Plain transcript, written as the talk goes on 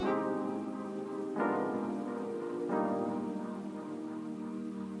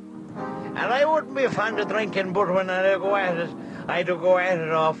wouldn't be fond of drinking, but when I go at it, I do go at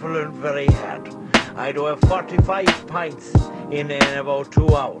it awful and very hard. I do have 45 pints in about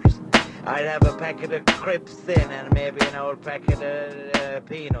 2 hours. I'd have a packet of Crips Thin and maybe an old packet of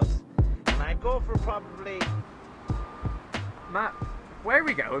peanuts. And I'd go for probably... Matt, where are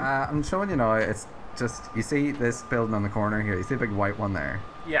we going? I'm showing you now. It's just, you see this building on the corner here? You see the big white one there?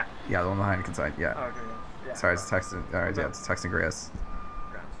 Yeah. Yeah, the one behind the side. Yeah. Oh, okay. Yeah. Sorry, it's texting. Alright, yeah, it's texting Grace.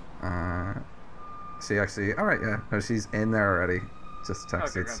 She actually. Alright, yeah. No, she's in there already. Just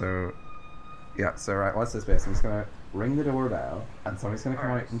texted. Okay, so, yeah. So right, what's this base? I'm just gonna ring the doorbell, and somebody's gonna come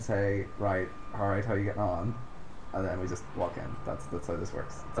out and say, right, alright, how you getting on? And then we just walk in. That's how this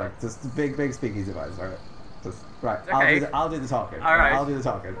works. It's like just big speakeasy vibes, alright? Just right. Okay. I'll do the talking. All right. I'll do the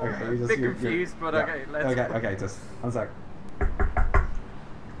talking. Okay. You just. A bit confused, but yeah. okay. Let's. Okay. Just 1 sec.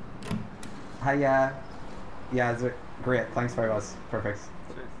 Hi. Yeah, it's great. Thanks very much. Perfect.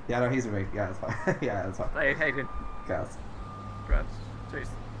 Yeah, no, he's with me. Yeah, that's fine. Yeah, that's fine. Hey, hey, Okay. Grand. Cheers.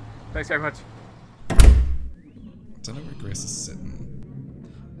 Thanks very much. I don't know where Grace is sitting.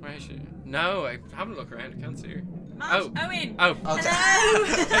 Where is she? No, I haven't looked around. I can't see her. Owen. Oh. Hello.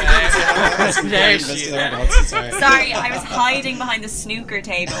 There she is. Sorry, I was hiding behind the snooker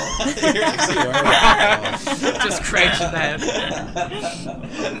table. You're actually Just crouching down.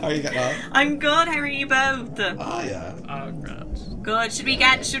 How are you getting on? I'm good. How are you both? Ah, yeah. Oh, grand. Good. Should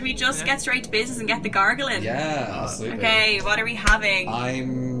we just get straight to business and get the gargling? Yeah, absolutely. Okay. What are we having?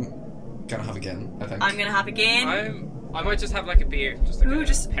 I'm gonna have a gin, I think. I'm gonna have a gin. I might just have like a beer, just like a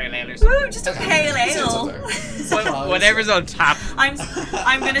pale ale or something. Ooh, just a pale ale. Whatever's on tap. I'm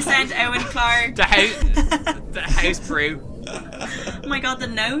gonna send Owen Clark The house brew. Oh my god, the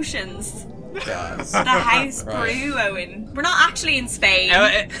notions. Yes. The house Right. brew, Owen. We're not actually in Spain.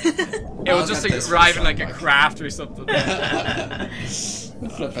 It will just get this arrive for in like sure, a Mike. craft or something.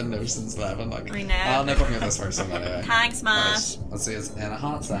 Flipping notions 11, like. I know. I'll never get this person anyway. Thanks, Matt. Right. Let's see, it's in a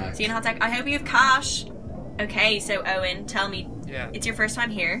hot sack. See you in a hot sec. I hope you have cash. Okay, so Owen, tell me. Yeah. It's your first time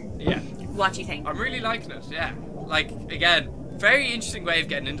here. Yeah. What do you think? I'm really liking it, yeah. Like, again, very interesting way of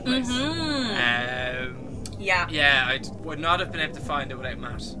getting into place. Yeah. Yeah, I would not have been able to find it without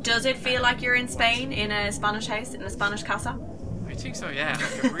Matt. Does it feel like you're in Spain, in a Spanish house, in a Spanish casa? I think so, yeah.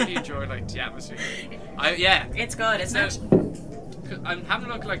 Like, I really enjoy like the atmosphere. Yeah. It's good, isn't it? I'm having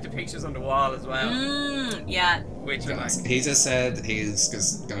a look at like the pictures on the wall as well. Yeah. Which are like. He just said he's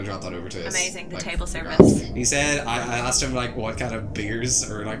gonna drop that over to us. Amazing, the like, table service. He said, I asked him like what kind of beers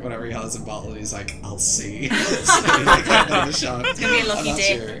or like whatever he has in bottle, and he's like, I'll see. So he like, got a shot. It's gonna be a lucky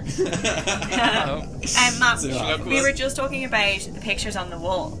day. Matt, we were just talking about the pictures on the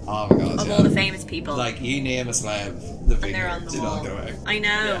wall. Oh my god, of all the famous people. Like, you name a celeb, the and they're on the wall. I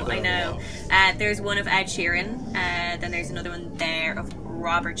know. There's one of Ed Sheeran. Then there's another one there of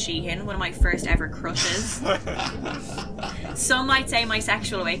Robert Sheehan, one of my first ever crushes. Some might say my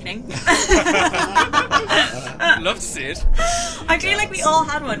sexual awakening. Love to see it. I feel like we all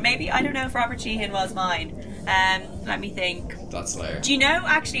had one. Maybe, I don't know if Robert Sheehan was mine. Let me think. That's hilarious. Do you know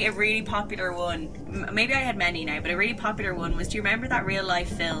actually a really popular one? Maybe I had many now, but a really popular one was, do you remember that real life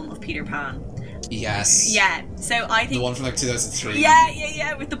film of Peter Pan? Yes. Yeah. So I think the one from like 2003.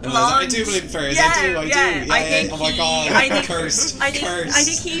 Yeah, with the blonde. I do believe Ferris. Yeah, I do. Yeah. Oh my god. Cursed. I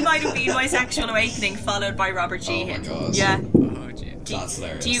think he might have been my sexual awakening, followed by Robert Sheehan. Oh my god. Yeah. Oh, gee. That's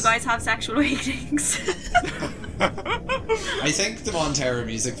hilarious. Do you guys have sexual awakenings? I think the Montero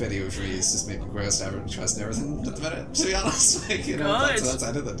music video for me is just making gross interest in everything at the minute, to be honest. Like, you know, that's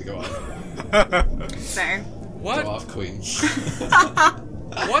anything to go on. Fair. What? Go off, Queen.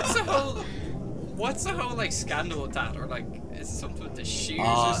 What's the whole like scandal with that, or like is it something with the shoes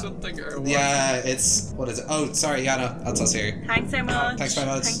or something, or what? Yeah, it's what is it? Oh, sorry, Yana, that's us here. Thanks so much. Thanks very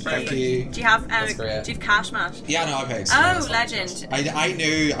much. Thank you. you. Do you have That's great. do you have cash, Matt? Yeah, no, I paid. Oh, legend.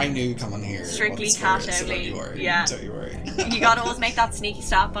 I knew coming here. Strictly what the cash story is, so only. don't you worry. Yeah. Don't you worry. You gotta always make that sneaky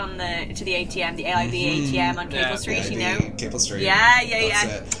stop on the ATM, the AIB ATM on Capel Street, you know? Capel Street. Yeah.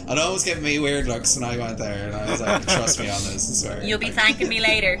 That's it. And it always gave me weird looks when I went there, and I was like, trust me on this, I swear. You'll be thanking me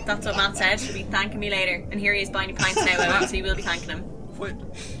later. That's what Matt said. You'll be thanking me later. And here he is buying you pints now, Owen, so you will be thanking him.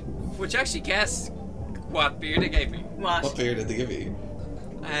 Would you actually guess what beer they gave me? What beer did they give you?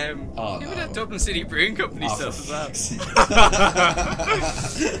 That Dublin City Brewing Company stuff as well.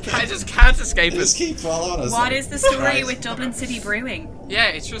 I just can't escape it. Just keep following us. What is the story with Dublin City Brewing? Yeah,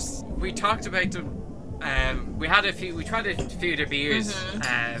 it's just, we talked about them. We tried a few of their beers.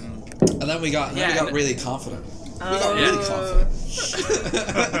 And then we got really confident. We got really confident.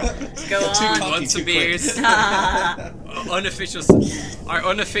 Go on. Want some beers. Our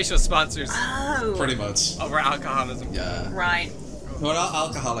unofficial sponsors. Oh. Pretty much. Of our alcoholism. Yeah. Right. We're not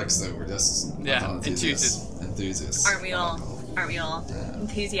alcoholics though. We're just alcohol enthusiasts. Aren't we all?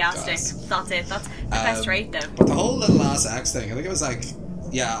 Enthusiastic. Yes. That's it. That's the best trait, though. But the whole Little Last X thing, I think it was like,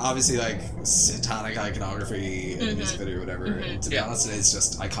 yeah, obviously like satanic iconography in the music video or whatever. And to be honest, it is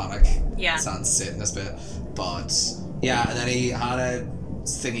just iconic. Yeah. Sans sit in this bit. But yeah, and then he had a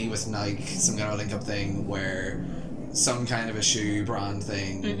thingy with Nike, some kind of link up thing where some kind of a shoe brand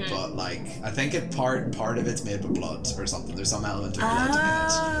thing, but like I think part of it's made with blood or something. There's some element of blood in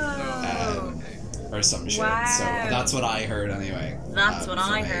it. Or some shit. Wow. So that's what I heard anyway. That's what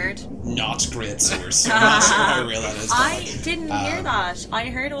I heard. Not great source. I'm not sure how real that is. I didn't hear that. I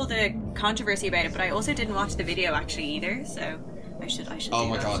heard all the controversy about it, but I also didn't watch the video actually either. So I should. Oh do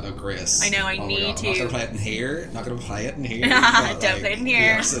my that. god, no, Grace. I know. I need to. I'm not gonna play it in here. Not gonna play it in here. Don't play it in here.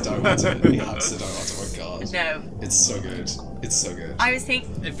 You absolutely don't want to. You absolutely don't want to. Oh my god. No. It's so good. It's so good. I was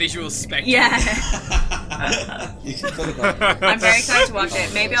thinking. A visual spectacle. Yeah. You can put it on. I'm very excited to watch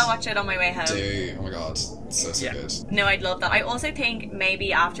it. Maybe I'll watch it on my way home. Dude, oh my god, so good. No, I'd love that. I also think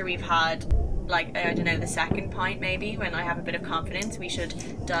maybe after we've had, like, I don't know, the second pint, maybe, when I have a bit of confidence, we should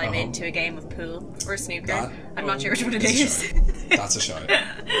dive into a game of pool or snooker. I'm not sure which one it is. That's a shout.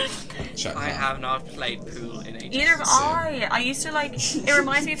 I have not played pool in ages. Neither have I. I used to, like, it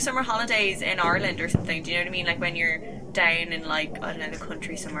reminds me of summer holidays in Ireland or something. Do you know what I mean? Like when you're down in, like, I don't know, the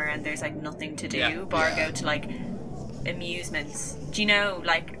country somewhere and there's, like, nothing to do, bar go to, like, amusements. Do you know,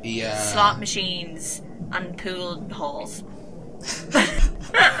 like, slot machines and pool halls?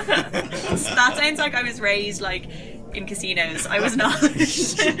 That sounds like I was raised, like, in casinos. I was not.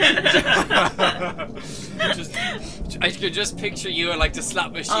 I could just picture you at, like, the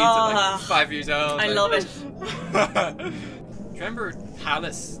slot machines at, like, 5 years old. I love it. Do you remember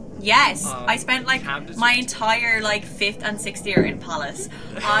Palace? Yes, I spent like my entire like 5th and 6th year in Palace.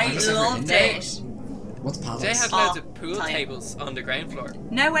 I loved it. What's Palace? They had loads of pool tables on the ground floor.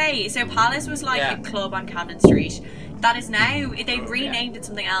 No way. So Palace was like a club on Camden Street. That is now they've renamed it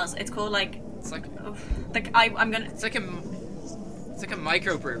something else. It's called like it's like I'm gonna. It's like a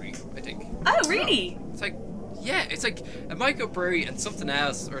microbrewery, I think. Oh really? It's like it's like a microbrewery and something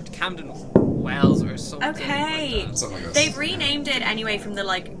else, or Camden Wells or something. Okay. Like something like that. They've renamed it anyway from the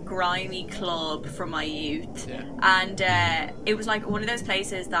like grimy club from my youth. Yeah. And it was like one of those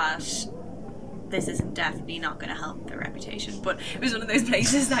places that this is definitely not going to help their reputation, but it was one of those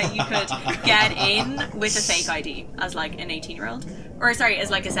places that you could get in with a fake ID as like an 18-year-old. Or sorry,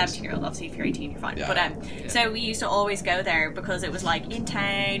 as like a 17-year-old. Obviously if you're 18 you're fine. Yeah. But so we used to always go there because it was like in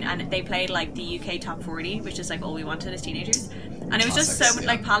town and they played like the UK Top 40, which is like all we wanted as teenagers. And it was just so much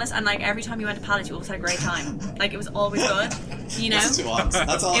like Palace, and like every time you went to Palace you always had a great time. Like it was always good. You know? That's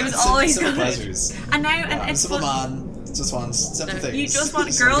all. It was always simple good. pleasures. And now and it's simple man. Just wants simple things. You just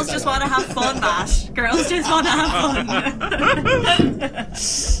want girls just want to have fun, Matt. Girls just want to have fun.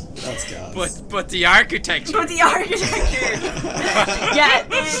 That's gas. But the architecture. But the architecture. Yeah,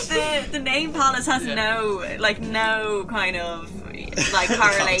 the name Palace has no kind of like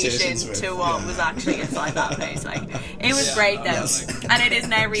correlation to what was actually inside that place. Like it was great though, and it is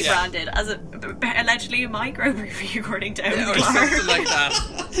now rebranded as allegedly a microbrewery according to Owen or Clark. something like that.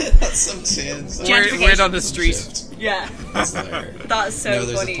 That's some change. Word on the street. Yeah, That's hilarious. that's so No,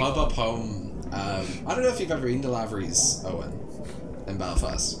 there's funny. a pub up home. I don't know if you've ever been to Lavery's, Owen, in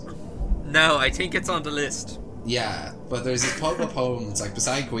Belfast. No, I think it's on the list. Yeah, but there's this pub up home. It's like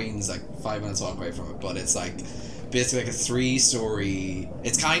beside Queen's, like 5 minutes walk away from it. But it's like basically like a 3-story.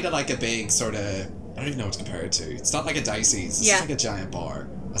 It's kind of like a big sort of. I don't even know what to compare it to. It's not like a Dicey's. It's just like a giant bar,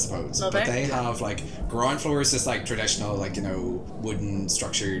 I suppose. Love but it. they have like ground floor is just like traditional, like wooden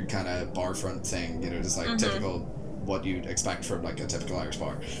structured kind of bar front thing. Just like typical. What you'd expect from like a typical Irish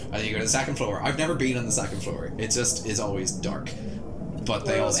bar. And then you go to the second floor. I've never been on the second floor. It just is always dark. But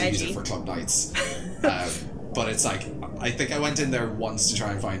they also use it for club nights. But it's like, I think I went in there once to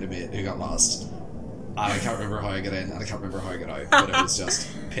try and find a mate who got lost. And I can't remember how I got in and I can't remember how I got out. But it was just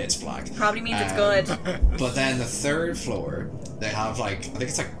pitch black. Probably means it's good. But then the third floor, they have like, I think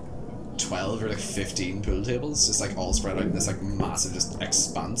it's like 12 or like 15 pool tables, just like all spread out in this like massive just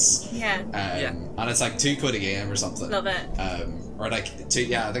expanse. Yeah. And it's like £2 a game or something. Love it. Or like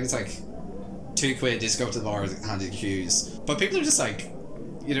I think it's like £2 just go up to the bar, hand you cues. But people are just like,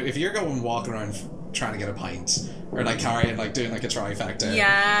 if you're going walking around trying to get a pint or like carrying like doing like a trifecta,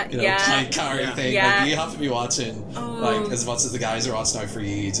 pint carrying thing, like you have to be watching like as much as the guys are watching out for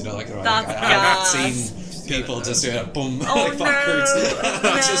you to know like I haven't seen people just doing a boom like backwards.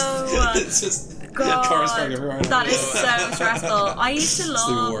 It's just cars everywhere. That is so stressful. I used to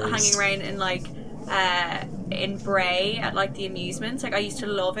love hanging around in like in Bray at like the amusements. Like I used to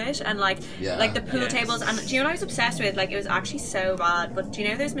love it, and like the pool tables. And do you know what I was obsessed with? Like it was actually so bad. But do you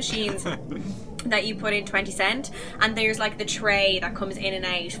know those machines that you put in 20 cent, and there's like the tray that comes in and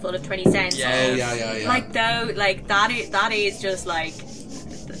out full of 20 cents. Yeah. Like though, like that is just like.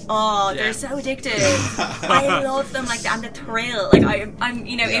 Oh, they're so addictive. I love them, like, and the thrill. Like, I'm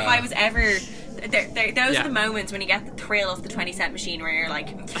you know, if I was ever... those are the moments when you get the thrill of the 20-cent machine where you're like,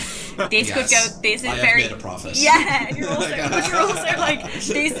 this could go... This is I very... have made a profit. Yeah, and you're also, but you're also like,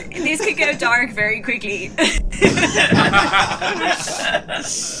 this could go dark very quickly. That's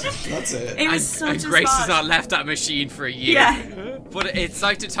it. It was such and a Grace spot. has not left that machine for a year. Yeah. But it's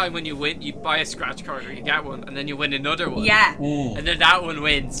like the time when you win, you buy a scratch card or you get one, and then you win another one. Yeah. And then that one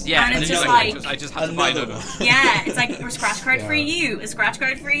wins. Yeah. And it's then just you're like, I just have to buy another another one. one. Yeah, it's like a scratch card for you, a scratch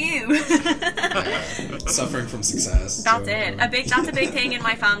card for you. Suffering from success. That's it. That's a big thing in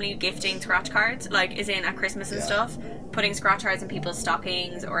my family. Gifting scratch cards, like, is in at Christmas and stuff. Putting scratch cards in people's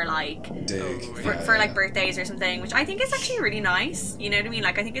stockings, or like for like birthdays or something, which I think is actually really nice. You know what I mean?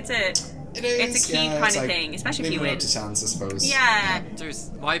 Like, I think it's a cute kind of thing, especially if you win. Up to chance, I suppose. Yeah.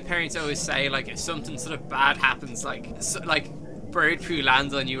 My parents always say, like, if something sort of bad happens, like bird poo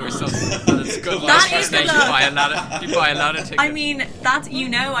lands on you or something, and it's good luck. That is good luck. You buy a lot of tickets. I mean, that's, you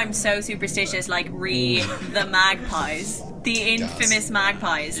know, I'm so superstitious. Like, the magpies. The infamous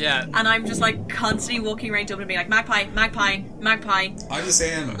magpies. Yeah. And I'm just like constantly walking around Dublin being like, magpie, magpie, magpie. I'm the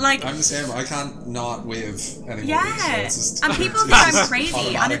same. Like, I'm the same. I can't not wave anymore. Yeah. So it's just, and people it's think I'm just crazy.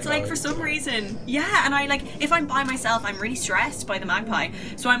 And automatic it's like, now. for some reason, and I like, if I'm by myself, I'm really stressed by the magpie.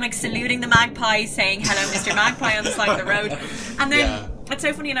 So I'm like saluting the magpie, saying hello, Mr. Magpie, on the side of the road. And then it's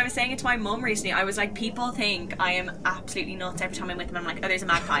so funny, and I was saying it to my mum recently. I was like, people think I am absolutely nuts every time I'm with them. I'm like, oh, there's a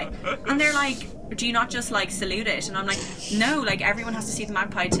magpie. And they're like, do you not just like salute it? And I'm like, no, like everyone has to see the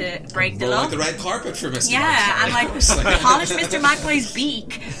magpie to break the law. Like the red carpet for Mr. Yeah, Magpie, and like of course. polish Mr. Magpie's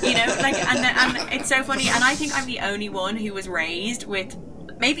beak, you know, like, and it's so funny. And I think I'm the only one who was raised with,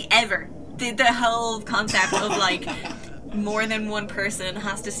 maybe ever, the whole concept of like, more than one person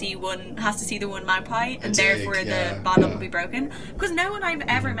has to see the one magpie, and therefore the bad luck will be broken. Because no one I've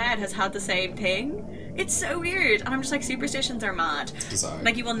ever met has had the same thing. It's so weird, and I'm just like, superstitions are mad. It's bizarre.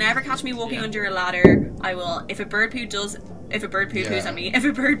 Like, you will never catch me walking under a ladder. I will, if a bird poos on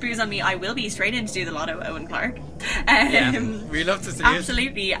me, I will be straight in to do the lotto, Owen Clark. We love to see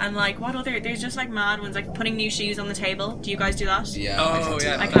absolutely. And like, what other? There's just like mad ones, like putting new shoes on the table. Do you guys do that? Yeah.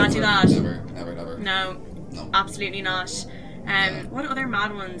 I can't do that. Never. No, absolutely not. What other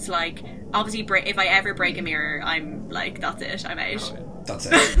mad ones? Like, obviously, if I ever break a mirror, I'm like, that's it, I'm out. That's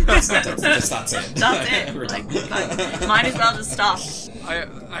it. That's it. That's it. Like, might as well just stop.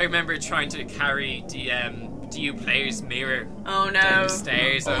 I remember trying to carry the DU player's mirror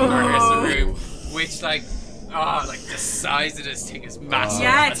downstairs over the room, which like the size of this thing is massive.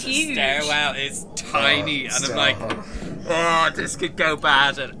 Yeah, and it's the huge. stairwell is tiny, and I'm like, this could go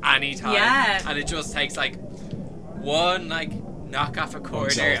bad at any time. Yeah. And it just takes like one like knock off a corner,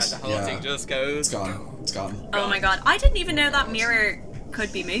 and the whole thing just goes. It's gone. Oh my god, I didn't even know that mirror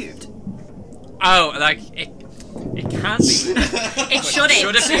could be moved. Oh, like it can't be moved. It shouldn't.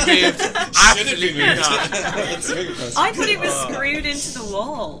 Should it be moved? Absolutely not. That's a big question. I thought it was screwed into the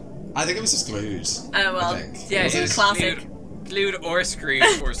wall. I think it was just glued. Oh well, I think. Yeah, it it was was classic. Glued or screwed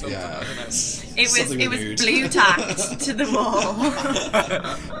or something. Yeah. I don't know. It was blue tacked to the wall.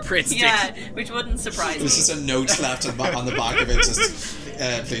 Print stick. Yeah, which wouldn't surprise It was me. just a note left on the back of it, just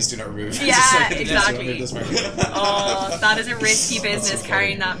please do not remove. Yeah, Just like, exactly. please don't remove this mirror. Oh, that is a risky business, so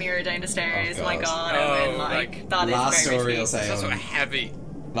carrying funny. that mirror down the stairs. Oh, My God. God, Oh, Owen, like, that is Last very story risky. I'll say It's also on heavy.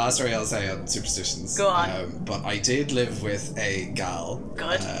 Last story I'll say on superstitions. Go on. But I did live with a gal.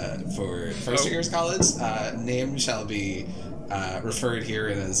 Good. For first year's college. Name shall be referred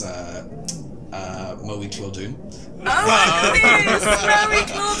herein as Moe Clodun. Oh my goodness, Chloe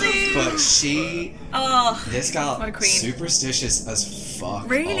Claudine. But this gal, What a queen. superstitious as fuck.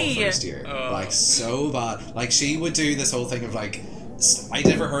 Really? All first year, Oh. like so bad. Like she would do this whole thing of like, I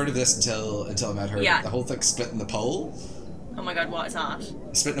never heard of this until I met her. Yeah. The whole thing, splitting the pole. Oh my god, what is that?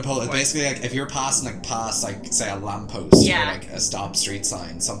 Splitting the pole is basically like if you're passing like past like say a lamppost Yeah. or like a stop street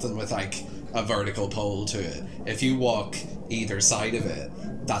sign, something with like a vertical pole to it. If you walk either side of it,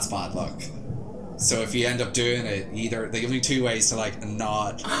 that's bad luck. So if you end up doing it, either the only two ways to like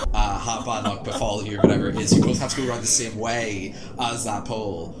not have bad luck befall you or whatever is you both have to go around the same way as that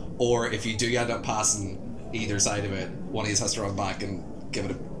pole, or if you do end up passing either side of it, one of you has to run back and give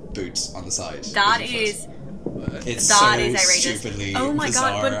it a boot on the side. That with your foot. is It's That so is outrageous. stupidly Oh my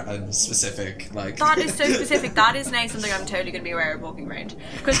God, bizarre and specific. Like That is so specific. That is now something I'm totally going to be aware of walking around.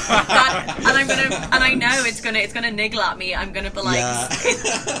 Because that, and I know it's gonna niggle at me. I'm gonna be like, Yeah.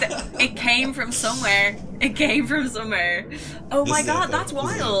 it came from somewhere. It came from somewhere. Oh my This is God, it, that's though.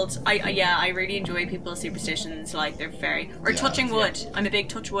 This is wild. I really enjoy people's superstitions. Like they're very Yeah, touching yeah. wood. I'm a big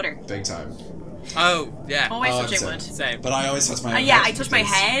touch wooder. big time. Oh, yeah. Always Oh, touching same. wood. Same. But I always touch my own yeah, head I touch my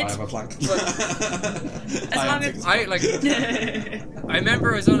because head. I have a plank. As I am long big as- well. I like. I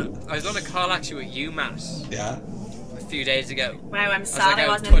remember I was on a call actually with you, Matt, Yeah. a few days ago. Wow, I'm sad I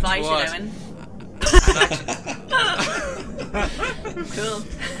like, wasn't touch invited, wood. Owen. Cool.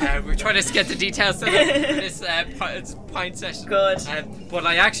 We're trying to get the details set up for this pint session. Good. But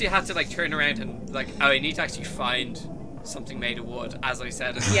I actually had to like turn around and like I need to actually find something made of wood, as I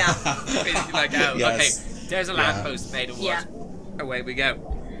said. Yeah. Basically like, oh, Yes. okay, there's a lamppost made of wood. Yeah. Away we go.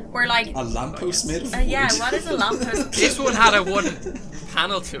 Or like, A lamppost made of wood. yeah, what is a lamppost? This one had a wooden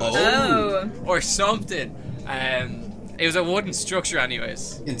panel to it. Oh. Or something. It was a wooden structure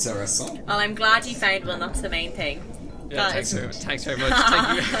anyways. Interesting. Well, I'm glad you found one. That's the main thing. Yeah, That is- thanks very much.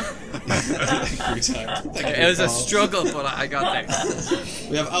 Thank you. Every time. Thank you for It was the a call. struggle, but I got there.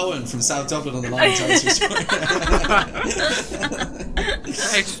 We have Owen from South Dublin on the line. Tell us your story.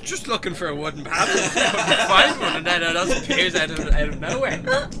 I was just looking for a wooden panel. Couldn't find one, and then it just appears out of nowhere.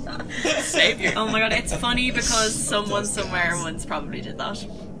 Savior. Oh my God, it's funny because someone somewhere once probably did that.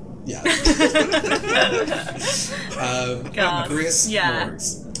 Yeah. God. Grace Yeah.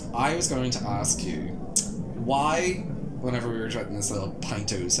 Morgs, I was going to ask you why, whenever we were trying this little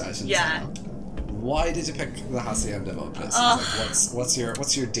pinto session, Yeah. why did you pick the Hacienda of all places? Ugh. Like,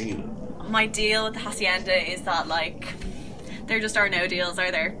 what's your deal? My deal with the Hacienda is that like there just are no deals,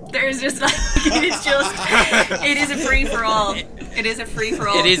 are there? There's just like it is a free for all. It is a free for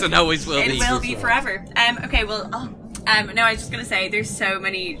all. It is and always will be. It will be forever. Okay, well, no, I was just gonna say there's so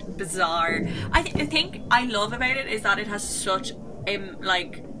many bizarre. I think I love about it is that it has such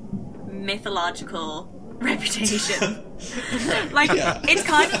like mythological reputation. Like Yeah. it's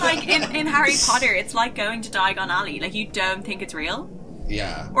kind of like in Harry Potter. It's like going to Diagon Alley. Like you don't think it's real.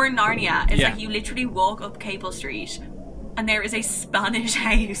 Yeah. Or in Narnia, it's Yeah. like you literally walk up Capel Street and there is a Spanish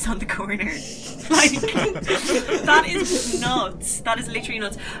house on the corner. Like, that is nuts. That is literally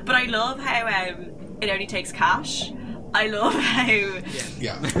nuts. But I love how it only takes cash. I love how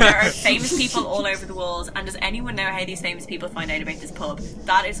Yeah. there are famous people all over the walls. And does anyone know how these famous people find out about this pub?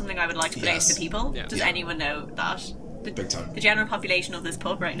 That is something I would like to put out to Yes. the people. Yeah. Does Yeah. anyone know that? Big time. The general population of this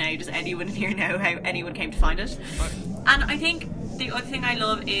pub right now, does anyone here know how anyone came to find it? And I think the other thing I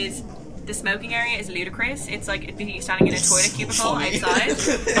love is the smoking area is ludicrous. It's like it'd be standing in a toilet So cubicle funny. outside.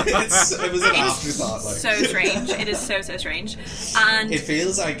 it was an afterthought. Like. So strange. It is so strange. And It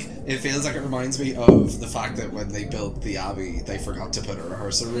feels like it reminds me of the fact that when they built the Abbey, they forgot to put a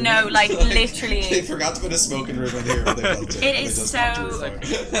rehearsal room. No, in. like, literally. they forgot to put a smoking room in here when they built it. It and is they just so- knocked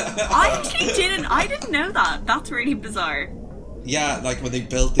it aside. I didn't know that. That's really bizarre. Yeah, like when they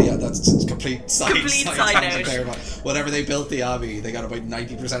built the that's just complete side Side tangent note. there, but whenever they built the Abbey, they got about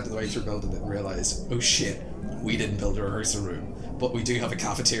 90% of the way through building it and realised, oh shit, we didn't build a rehearsal room, but we do have a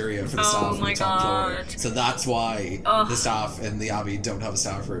cafeteria for the Oh staff on my the top floor. God. So that's why Ugh. the staff in the Abbey don't have a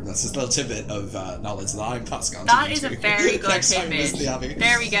staff room. That's just a little tidbit of knowledge that I'm passing on. That to is you a two. very good Next time you visit the tidbit. Abbey.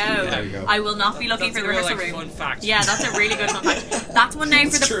 There we go. There you go. I will not be looking That's for a the real, rehearsal like, room. fun fact. Yeah, that's a really good fun fact. That's one now for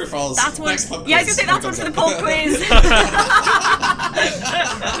It's the true or false. That's one. Next pub Yeah, I was quiz. gonna say that's one for the pub quiz.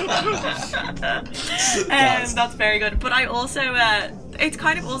 That's very good. But I also, it's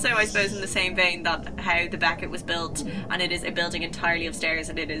kind of also, I suppose, in the same vein that how the Beckett was built, and it is a building entirely upstairs,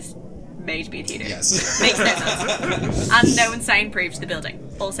 and it is made to be a theatre. Yes. Makes no sense. And no one soundproofed the building.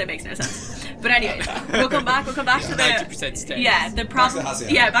 Also makes no sense. But anyways, we'll come back to the 90% stairs. Yeah, the problem. Back to the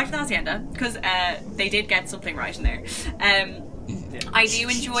Hacienda. Yeah, back to the Hacienda because they did get something right in there. I do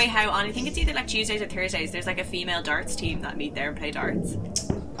enjoy how on I think it's either like Tuesdays or Thursdays. There's like a female darts team that meet there and play darts.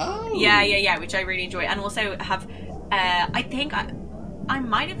 Oh. Yeah, which I really enjoy, and also have. I think I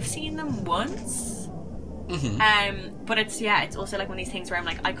might have seen them once. But it's also like one of these things where I'm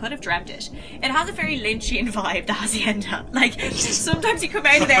like, I could have dreamt it. It has a very Lynchian vibe, the Hacienda. Like sometimes you come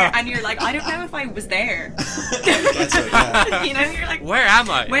out of there and you're like, I don't know if I was there. That's right, yeah. You know, you're like, Where am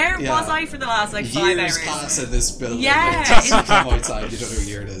I? where Yeah. was I for the last like 5 Years hours? pass in this building. Yeah, Just it's- come outside, you don't know what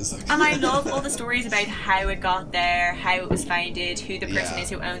year it is. Like. And I love all the stories about how it got there, how it was founded, who the person Yeah. is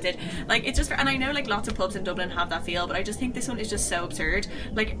who owns it. Like it's just, and I know like lots of pubs in Dublin have that feel, but I just think this one is just so absurd.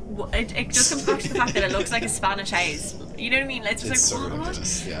 Like it just comes back to the fact that it looks like a Spanish house. You know what I mean? It's just It's so like what?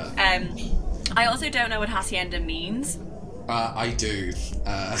 ridiculous, yeah. I also don't know what hacienda means. I do,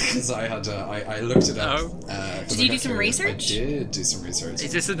 because I had I looked it up. Did you do some research? I did do some research.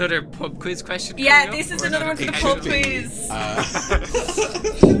 Is this another pub quiz question? Yeah, this is another one for the pub quiz.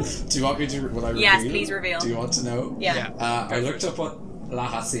 Do you want me to? Will I reveal? Yes, please reveal. Do you want to know? Yeah. I looked up what La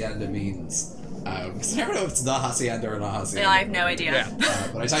Hacienda means. Because I never know if it's La Hacienda or La Hacienda. I have no idea. Yeah.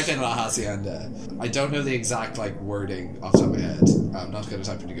 But I typed in La Hacienda. I don't know the exact wording off the top of my head. I'm not going to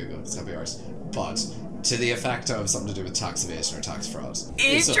type into Google. It's going to be ours. But to the effect of something to do with tax evasion or tax fraud.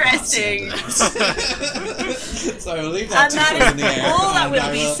 Interesting. So I will leave that And that in the air. is all that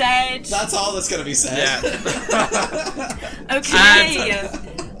will be said. That's all that's going to be said. Yeah. Okay.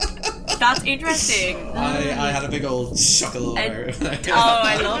 That's interesting. I had a big old chuckle there.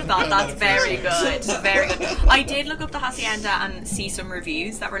 I love that. That's very good. Very good. I did look up the Hacienda and see some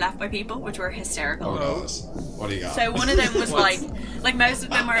reviews that were left by people, which were hysterical. Oh god. What do you got? So one of them was like most of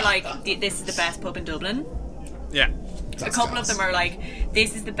them were like, this is the best pub in Dublin. Yeah. A couple of them are like,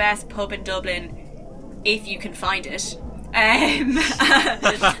 this is the best pub in Dublin if you can find it.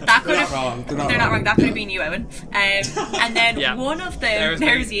 That could have, they're not wrong. That could have been you, Owen. And then one of them,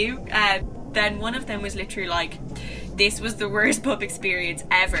 there's you. Then one of them was literally like, this was the worst pub experience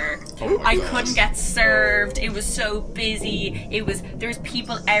ever. I couldn't get served. It was so busy. There's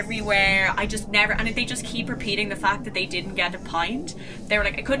people everywhere. I just never, and they just keep repeating the fact that they didn't get a pint. They were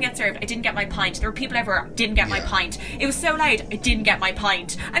like, I couldn't get served. I didn't get my pint. There were people everywhere. Didn't get my pint. It was so loud. I didn't get my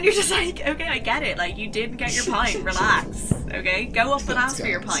pint. And you're just like, okay, I get it. Like, you didn't get your pint. Relax. Okay, go up and ask for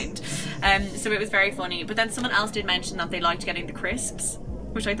your pint. So it was very funny. But then someone else did mention that they liked getting the crisps,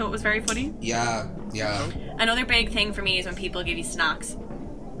 which I thought was very funny. Yeah. Another big thing for me is when people give you snacks.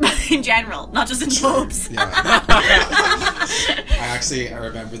 In general, not just in pubs. Yeah. I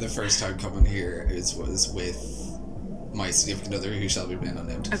remember the first time coming here was with my significant other, who shall remain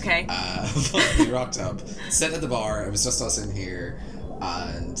unnamed. Okay. We rocked up, sitting at the bar. It was just us in here,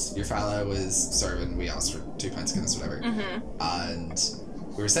 and your fella was serving. We asked for 2 pints of Guinness, whatever, and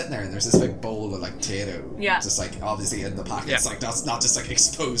we were sitting there, and there's this big bowl of Tato, just obviously in the packet. It's that's not just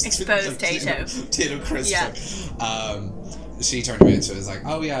exposed Tato. Tato crisp. Yeah. She turned to me and she was like,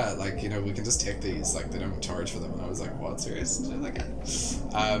 "Oh yeah, we can just take these. They don't charge for them." And I was like, "What, serious?" And she was like,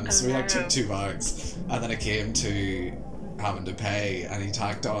 "Yeah." So we took 2 bags, and then it came to having to pay, and he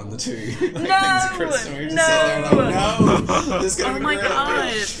tacked on the 2 things of crisps, and we were just sitting there like, "No, this is gonna be great."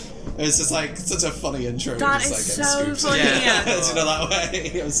 God. It was just such a funny intro. That just, is getting so funny. Yeah. That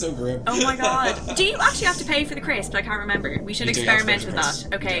way. It was so grim. Oh my god. Do you actually have to pay for the crisps? I can't remember. We should experiment with that.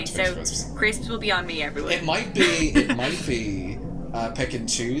 Okay, so crisps will be on me, everyone. It might be a pick and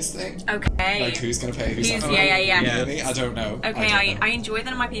choose thing. Okay. Who's gonna pay? Who's not? Yeah. Maybe? I don't know. Okay, I enjoy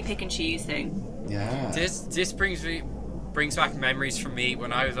that it might be a pick and choose thing. Yeah. This brings back memories from me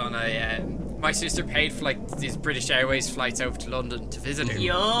when I was on my sister paid for these British Airways flights over to London to visit her.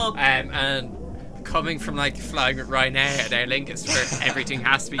 Yup. And coming from flying with Ryanair and Aer Lingus, where everything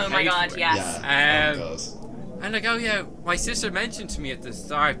has to be paid for. Oh my god, yes. Yeah. And my sister mentioned to me at the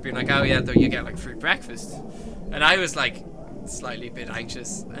start, being though you get free breakfast, and I was slightly a bit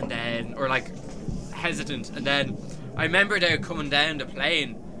anxious, and then hesitant, and then I remember they were coming down the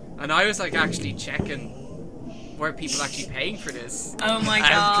plane, and I was actually checking were people actually paying for this? Oh my god!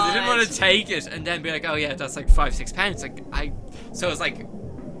 Because I didn't want to take it and then be oh yeah, that's £5-6. So I was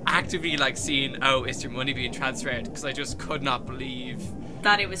actively seeing, is your money being transferred? Because I just could not believe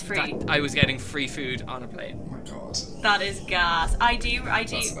that it was free. That I was getting free food on a plane. Oh my god! That is gas. I do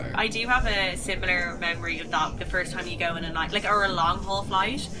have a similar memory of that. The first time you go in a night, or a long haul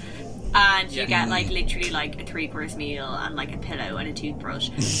flight. And you get literally a 3-course meal and a pillow and a toothbrush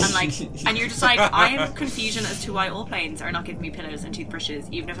and and you're just I am confusion as to why all planes are not giving me pillows and toothbrushes,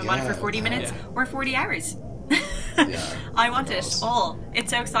 even if I'm on it for 40 minutes or 40 hours. I want it all.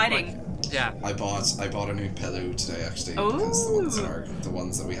 It's so exciting. Yeah. I bought a new pillow today actually. Ooh. Because the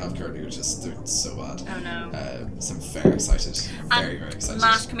ones that we have currently are just they're so bad. Oh no. So I'm very excited. Very excited.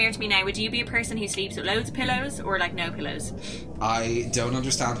 Matt, come here to me now. Would you be a person who sleeps with loads of pillows or no pillows? I don't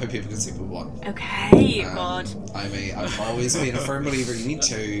understand how people can sleep with one. Okay, God. I've always been a firm believer you need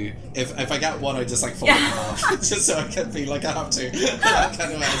 2. If I get one, I just fold them off just so I can feel I have to.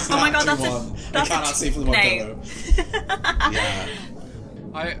 Oh my god, that's I cannot sleep with one pillow. Yeah.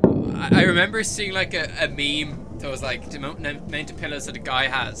 I remember seeing a meme that was the amount of pillows that a guy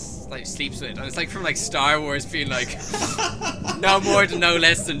has sleeps with, and it's from Star Wars being no more than no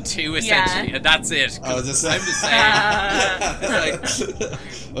less than 2 essentially, and that's it. Oh, I'm just saying.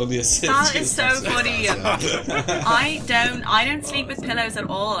 Only a Sith. That is so funny. I don't sleep with pillows at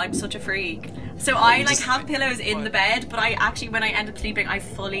all. I'm such a freak. So I have pillows in the bed, but I actually when I end up sleeping, I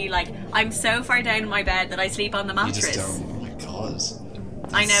fully I'm so far down in my bed that I sleep on the mattress. You just don't. god.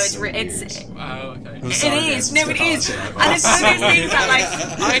 I know it's so it's. Wow, okay. I'm sorry, It guys, is. No, I'm it just is. gonna call And it it's one of those things that,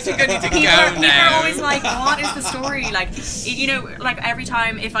 like, I think I need to people go are now. always like, what is the story? Like, you know, like every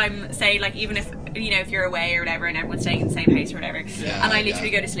time if I'm, say, like, even if, you know, if you're away or whatever and everyone's staying in the same place or whatever, Yeah, and I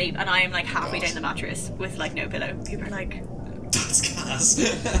literally yeah. go to sleep and I am like halfway God. down the mattress with like no pillow, people are like, That's gas.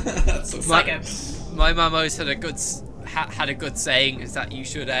 That's so psycho. My mum always had a good saying is that you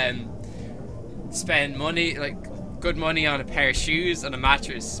should spend money, like good money, on a pair of shoes and a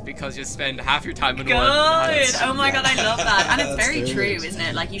mattress, because you spend half your time in Good. one. Oh my god, I love that. And it's That's very good. true, isn't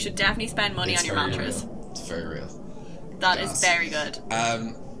it? Like, you should definitely spend money It's on your very mattress. real. It's very real. That is Yes. very good.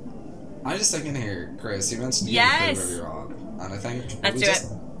 I'm just thinking here, Grace, you mentioned you Yes. were earlier on, and I think Let's we do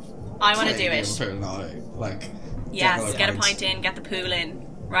just it. I want to play do a game it. of pool now. Like, Yes, get a pint. pint in, get the pool in.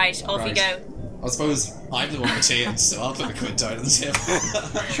 Right, off you Right. go. I suppose I'm the one with change, so I'll put a quid down on the table.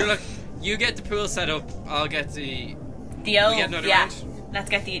 Sure, look, you get the pool set up, I'll get the... The old, get another yeah. round? Let's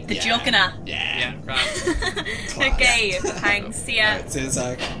get the Yeah. jokina. Yeah, right. Okay, thanks. See ya. Right, see you in a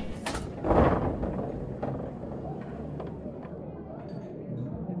sec.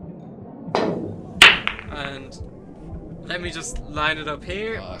 And let me just line it up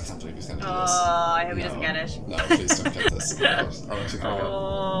here. Oh, I can't believe he's gonna do Oh, this. I hope he No. doesn't get it. No, please don't get this. I'll let you crack up.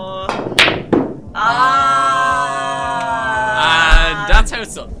 Oh. Ah. And that's how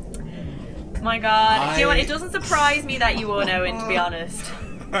it's done. My god. Do you know what? I- It doesn't surprise me that you won, Owen, to be honest.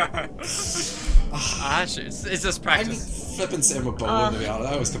 Sure, it's just I'm practice. flipping same with bowling, to be honest.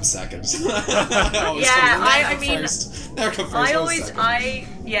 I always come second. Yeah, I mean, first. Never come first. I always always, second.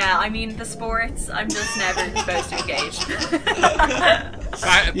 I mean, the sports, I'm just never supposed to engage.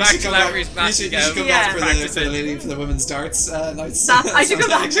 Back You should to come back- Larry's match you again. should come Yeah. back for the Practicing. lady for the women's darts nights. I should go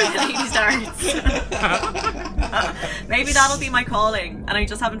back to Sounds the ladies' darts. Maybe that'll be my calling, and I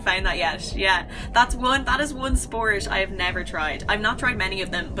just haven't found that yet. Yeah, that is one sport I have never tried. I've not tried many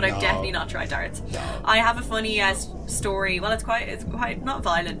of them, but I've No. definitely not tried darts. No. I have a funny story. Well, it's quite not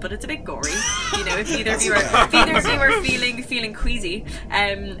violent, but it's a bit gory. You know, if either of you were feeling queasy,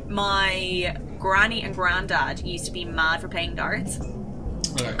 my granny and granddad used to be mad for playing darts.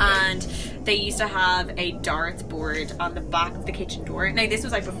 Okay. And they used to have a darts board on the back of the kitchen door. Now, this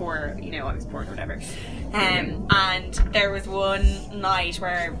was like before, you know, I was born or whatever. And there was one night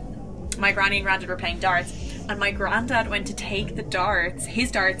where my granny and granddad were playing darts, and my granddad went to take his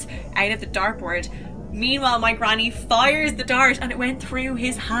darts, out of the dartboard. Meanwhile, my granny fires the dart, and it went through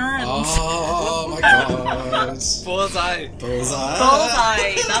his hand. Oh my god. Bullseye. Bullseye.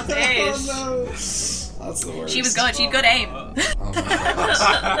 Bullseye, that's it. Oh no. That's the worst. She was good. She had good aim. Oh my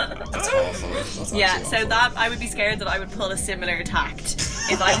god. That's awful. That's Yeah, actually so awful. that I would be scared that I would pull a similar tact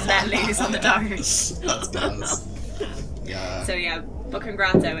if I was let loose on the darts. That's gas. Yeah. So yeah, but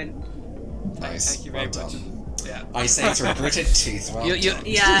congrats, Owen. Nice. Thank you very Well much. done. Yeah. I say through gritted teeth. Well You- done.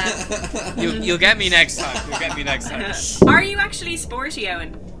 Yeah. You'll get me next time. You'll get me next time. Are you actually sporty,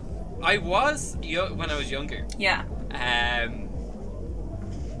 Owen? I was when I was younger. Yeah.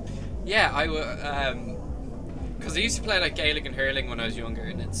 Yeah, I was. Because I used to play like Gaelic and hurling when I was younger,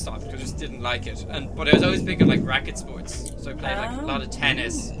 and it stopped because I just didn't like it. But I was always big on like racket sports, so I played like a lot of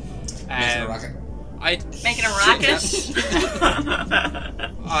tennis. Making a racket. Making a racket.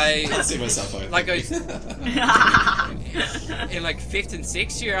 I can't see myself out. Like in like 5th and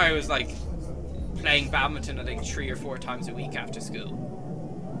 6th year, I was like playing badminton I think 3 or 4 times a week after school.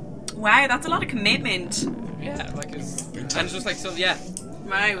 Wow, that's a lot of commitment. Yeah, like and it's just like so. Yeah.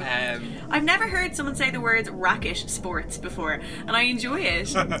 Wow. I've never heard someone say the words racket sports before, and I enjoy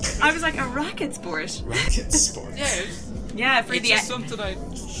it. I was like, a racket sport. Racket sports. Yeah. Yeah, for It's the just something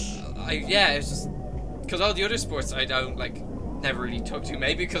it's just because all the other sports I don't like, never really took to.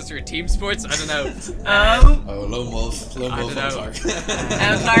 Maybe because they're team sports. I don't know. Oh, lone wolf. Lone I wolf don't on know. Clark.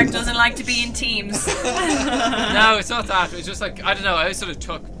 Clark doesn't like to be in teams. No, it's not that. It's just like I don't know. I sort of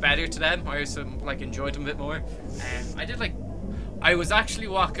took better to them. I also like enjoyed them a bit more. I did like. I was actually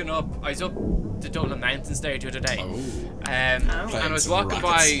walking up. I was up the Dublin Mountains there the other day. Oh. And I was Some walking racket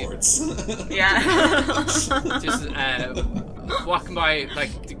by. sports. Yeah. Just walking by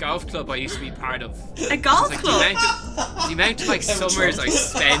like the golf club I used to be part of. A golf Like club? the amount of like summers I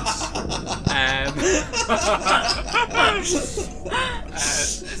spent.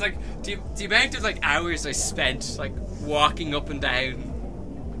 It's like the amount of like hours I spent like walking up and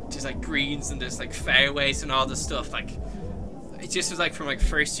down just like greens and this like fairways and all this stuff. Like it just was like from like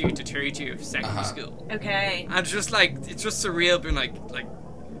 1st year to 3rd year of secondary school. Okay. And just like it's just surreal being like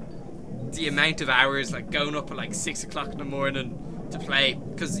the amount of hours like going up at like 6 o'clock in the morning to play,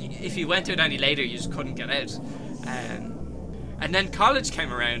 because if you went out any later you just couldn't get out. And then college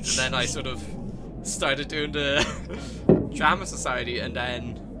came around, and then I sort of started doing the drama society, and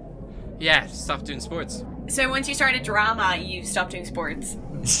then yeah, stopped doing sports. So once you started drama, you stopped doing sports.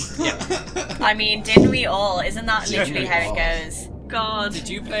 Yeah. I mean, didn't we all? Isn't that Didn't literally we how all? it goes? God. Did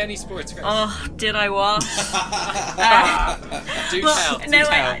you play any sports, Grace? Oh, did I what? Do Well, tell. Do no,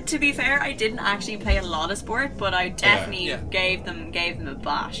 tell. to be fair, I didn't actually play a lot of sport, but I definitely Yeah. gave them a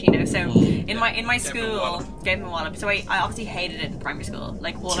bash, you know. So in my Gave them a school, wallop. gave them a wallop. So I obviously hated it in primary school.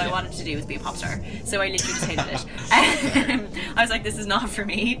 Like all I Yeah. wanted to do was be a pop star. So I literally just hated it. I was like, this is not for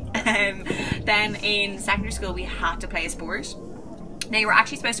me. Then in secondary school, we had to play a sport. Now you were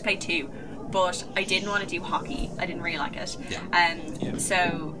actually supposed to play 2. But I didn't want to do hockey. I didn't really like it. Yeah.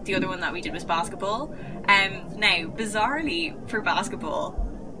 So the other one that we did was basketball. Now, bizarrely, for basketball,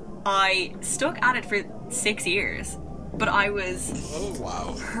 I stuck at it for 6 years. But I was Oh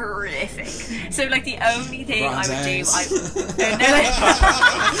wow. horrific. So, like, the only thing Bronze I would eggs.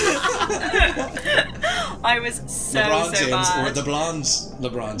 I was so LeBron James bad. or the blonde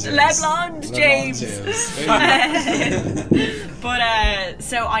LeBron James. LeBron James. James. But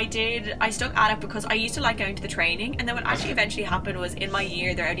so I stuck at it because I used to like going to the training, and then what actually eventually happened was in my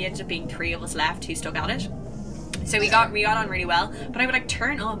year there only ended up being 3 of us left who stuck at it. So we got on really well, but I would like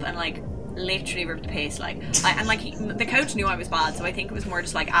turn up and like literally rip the pace, like the coach knew I was bad, so I think it was more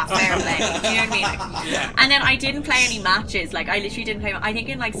just like fair play. Do you know what I mean? Like, Yeah. And then I didn't play any matches. Like I literally didn't play. I think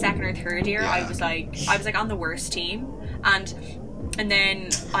in like 2nd or 3rd year, I was like on the worst team, and then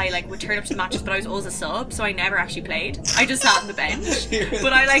I like would turn up to the matches, but I was always a sub, so I never actually played. I just sat on the bench,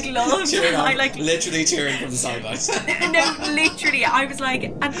 but I like loved. Cheering on, I like literally cheering from the sidelines. no, literally, I was like,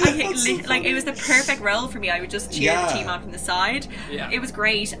 and like it was the perfect role for me. I would just cheer the team on from the side. Yeah. It was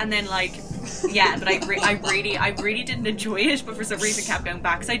great, and then like, yeah, but I really didn't enjoy it, but for some reason kept going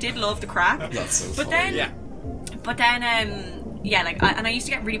back because I did love the crack. That's so But funny. Yeah. yeah, like, I used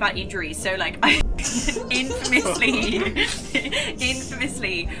to get really bad injuries, so like, I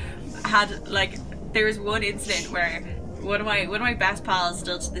infamously had like, there was one incident where one of my best pals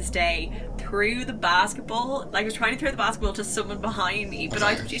still to this day threw the basketball, like was trying to throw the basketball to someone behind me, but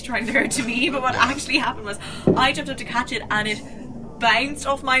I thought she was trying to throw it to me. But what actually happened was I jumped up to catch it and it bounced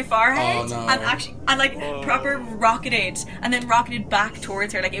off my forehead Oh, no. and like proper rocketed and then rocketed back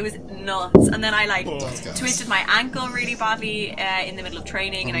towards her. Like it was nuts. And then I like That's gas. twisted my ankle really badly in the middle of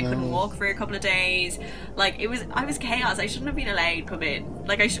training, and I couldn't walk for a couple of days. Like I was chaos. I shouldn't have been allowed to come in.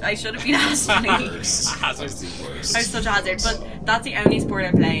 Like I should have been asked to leave. Worst. That was the worst. I was such a hazard, but that's the only sport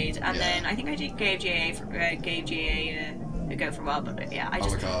I played. And then I think I gave GAA a go for a while, but yeah, I Oh my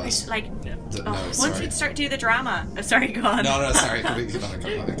just, God. I just like No, once sorry. you start do the drama. Oh, sorry, go on. No, sorry. I think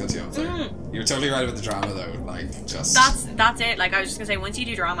that's you. I'm sorry. You're totally right with the drama, though. Like, just That's it. Like I was just gonna say, once you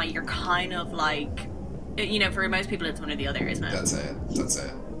do drama, you're kind of like, you know, for most people, it's one or the other, isn't it? That's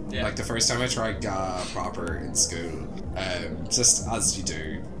it. Yeah. Like the first time I tried GA proper in school, just as you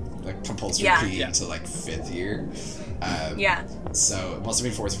do, like compulsory Yeah. PE Yeah. to like 5th year. Yeah. So it must have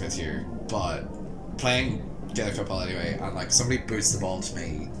been 4th or 5th year, but playing Gaelic football anyway, and like somebody boots the ball to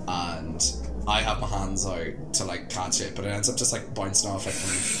me, and I have my hands out to like catch it, but it ends up just like bouncing off like my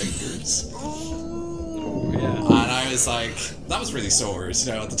fingers. Yeah. And I was like, that was really sore, you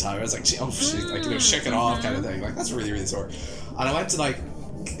know, at the time. I was like, like, you know, shake it off kind of thing. Like, that's really, really sore. And I went to like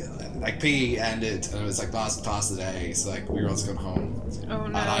PE ended, and it was like past the day, so like we were all just going home. Oh no.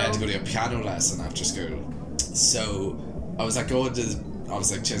 And I had to go to a piano lesson after school. So I was like going to, I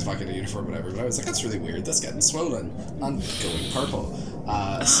was like changed back into uniform or whatever, but I was like, that's really weird, that's getting swollen and going purple.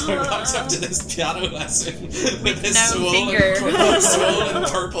 So I walked up to this piano lesson with this no swollen, finger. swollen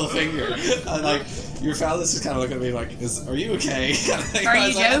purple finger. And like, your fellas just kind of look at me like, are you okay? Are I you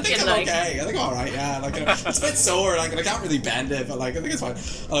was like, I think joking, I'm like? okay. I think I'm alright, yeah. Like, it's a bit sore, like, and I can't really bend it, but like, I think it's fine.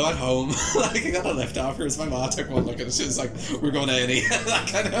 And I went home, like, I got a lift afterwards. My mom took one look at it. She was like, we're going to A&E. That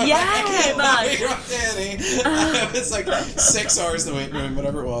kind of, Yeah, man. we were up to A&E. It was like 6 hours in the waiting room,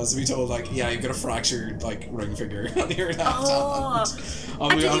 whatever it was. We told, like, yeah, you've got a fractured, like, ring finger on your left Oh. hand.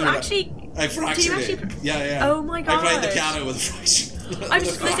 And did you actually? I fractured Did you it. actually? Yeah. Oh my I played the gosh. piano with a fracture. I was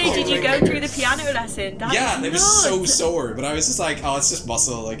just gonna say, did you go through the piano lesson? That Yeah, is it was so nuts. sore, but I was just like, oh, it's just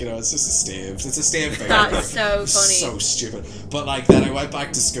muscle, like, you know, it's just a stave. It's a stave finger. That's like, so funny. So stupid. But like, then I went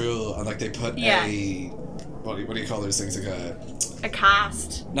back to school and like they put Yeah. a what do you call those things? Like A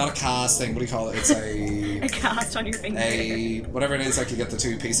cast. not a cast thing. What do you call it? It's A cast on your finger. whatever it is. Like you get the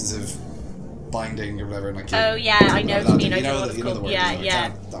 2 pieces of binding or whatever. And like Oh, yeah, I know what you mean. I You know know what the it's you know the called. word. Yeah, you know,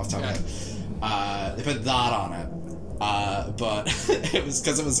 yeah. Off the top of my head. They put that on it. But it was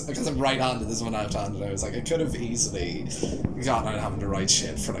because I'm right-handed. This is one left-handed. I was like, I could have easily gotten out having to write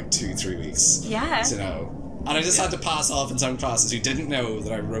shit for like 2-3 weeks. Yeah. You know, And I just had to pass off in some classes who didn't know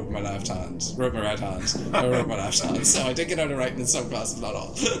that I wrote my right hand. I wrote my left hand. So I did get out of writing in some classes, not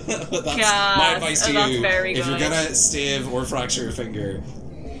all. But that's my advice to you. If you're gonna stave or fracture a finger,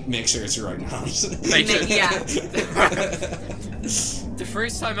 make sure it's your right hand. The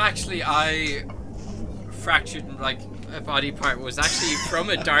first time actually I fractured like a body part was actually from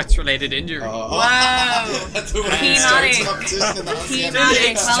a darts related injury. Wow.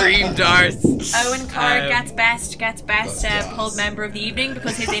 Extreme darts. Owen Carr gets best pulled member of the evening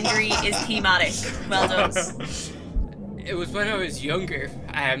because his injury is thematic. Well done. It was when I was younger.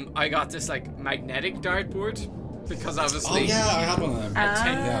 I got this like magnetic dartboard because obviously I had one of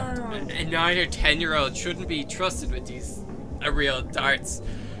them. a 9 or 10-year-old shouldn't be trusted with these real darts.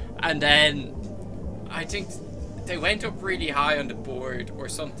 And then I think they went up really high on the board or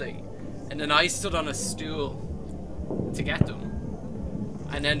something, and then I stood on a stool to get them,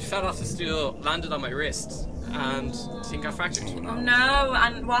 and then fell off the stool, landed on my wrist, and I think I fractured. Oh no!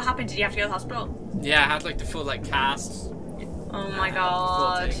 And what happened? Did you have to go to the hospital? Yeah, I had like the full like cast. Oh my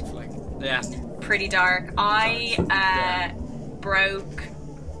god! Pretty dark. I broke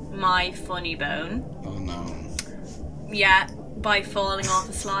my funny bone. Oh no! Yeah. By falling off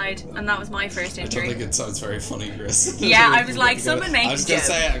a slide, and that was my first injury. I don't think it sounds very funny, Chris. Yeah, I was like, someone make a joke. I was gonna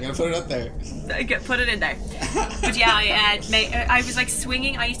say it, I'm gonna put it up there. Put it in there. But yeah, I was like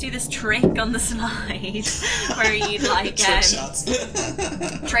swinging. I used to do this trick on the slide where you'd like trick shots,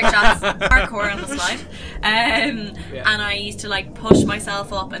 parkour on the slide, and I used to like push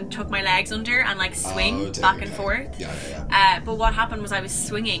myself up and tuck my legs under and like swing back and forth. But what happened was I was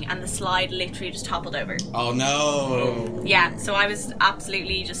swinging and the slide literally just toppled over. Oh no! Yeah, so I was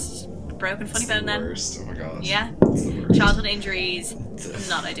absolutely just broken funny bone then. Worst. Oh my god. Yeah. Childhood injuries,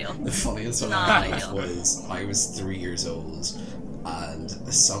 not ideal. The funniest one I had was I was 3 years old, and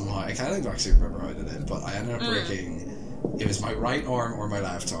somehow I can't actually remember how I did it, but I ended up breaking. It was my right arm or my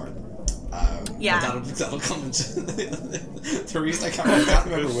left arm. That'll come into the reason I can't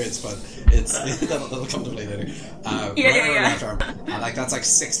remember which, but that'll come to me later. Left arm, and like that's like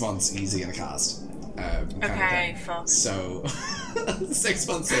 6 months easy in a cast. Fuck. So 6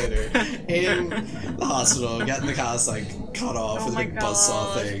 months later, in the hospital, getting the cast like cut off with a big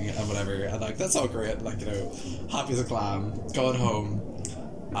buzzsaw thing and whatever, and like that's all great, like, you know, happy as a clam, going home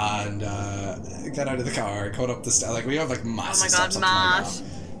and get out of the car, going up the stairs, like we have like massive steps up to my lap,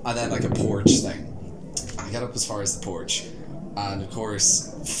 and then like a porch thing. I get up as far as the porch, and of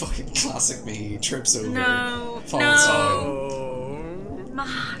course, fucking classic me, trips over, falls down.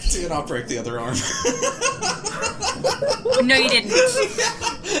 Do not break the other arm. No, you didn't.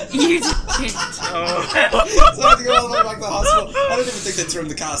 You didn't. So I had to go all the way back to the hospital. I don't even think they'd thrown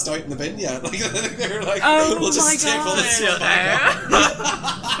the cast out in the bin yet. Like, they were like, we'll just staple this one back up.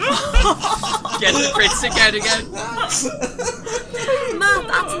 Get the Pritzk out again. Man,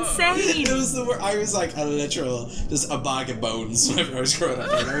 that's insane. It was I was like a literal, just a bag of bones whenever I was growing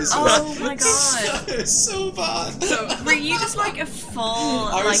up. Like, my god. It was so bad. So, were you just like a full...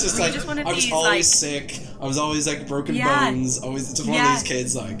 I was just like, I was always sick. I was always like broken bones. Always just one of these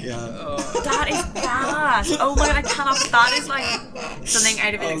kids, like, That is bad. Oh my god, I cannot. That is like something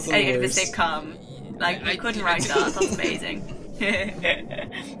out of a sitcom. Like, you couldn't write that. That's amazing.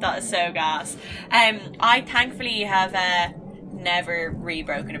 That is so gas. I thankfully have never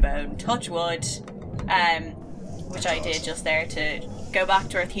re-broken a bone. Touch wood. Which I did just there to go back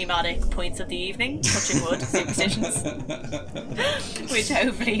to our thematic points of the evening, touching wood, superstitions, which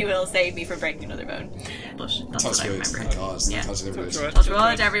hopefully will save me from breaking another bone. But that's what I remember. Touch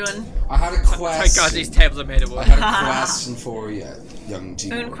wood, everyone. I had a question. Thank God these tables are made of wood. I had a question for you, young G.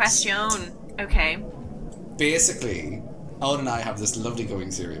 Un question. Okay. Basically, Owen and I have this lovely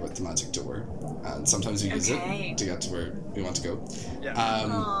going theory with the magic door, and sometimes we use it to get to where we want to go.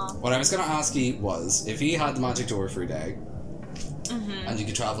 What I was going to ask you was, if you had the magic door for a day, and you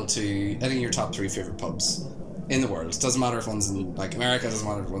could travel to any of your top 3 favourite pubs in the world, doesn't matter if one's in like America, doesn't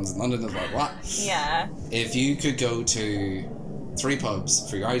matter if one's in London, doesn't matter what. Yeah. If you could go to 3 pubs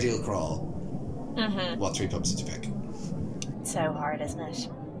for your ideal crawl, what 3 pubs would you pick? So hard, isn't it?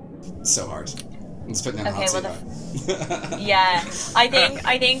 So hard. I'm just putting in a hot seat. Yeah,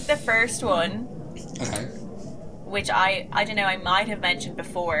 I think the first one. Okay. Which I don't know, I might have mentioned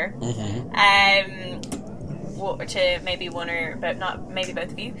before. To maybe one or but not maybe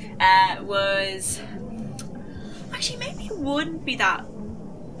both of you. Was actually maybe it wouldn't be that.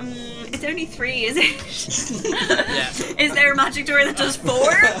 It's only 3, is it? Yeah. Is there a magic door that does 4?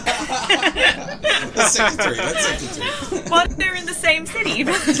 Let's stick to 3. What? They're in the same city.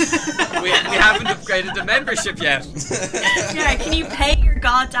 we haven't upgraded the membership yet. Yeah, can you pay your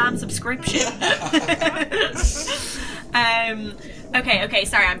goddamn subscription. Okay,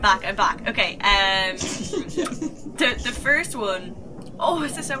 sorry, I'm back. Okay, the first one,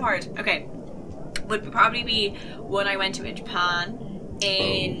 this is so hard. Okay, would probably be one I went to in Japan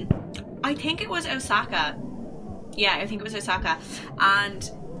in, I think it was Osaka. Yeah, I think it was Osaka. And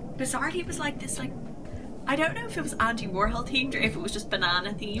bizarrely it was like this, like, I don't know if it was Andy Warhol themed or if it was just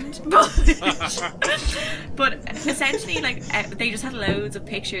banana themed, but essentially, like, they just had loads of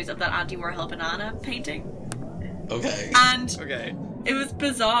pictures of that Andy Warhol banana painting. Okay. And Okay. it was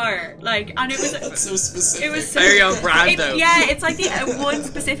bizarre, like, and it was That's so specific. it was so, Very on brand, though. Yeah, it's like the one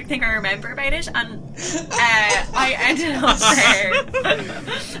specific thing I remember about it, and I ended up there.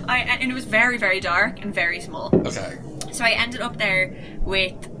 And it was very, very dark and very small. Okay. So I ended up there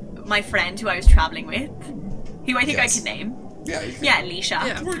with my friend who I was travelling with, who I think I can name. Yeah, you can. Yeah,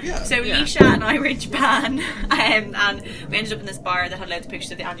 Leisha. Yeah. So Yeah. Leisha and I were in Japan, and we ended up in this bar that had loads of pictures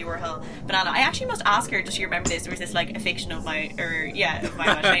of the Andy Warhol banana. I actually must ask her, does she remember this, or is this like a fiction of my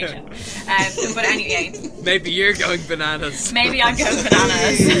imagination? But anyway, Maybe you're going bananas. maybe I'm going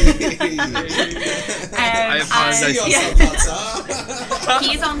bananas. I apologize.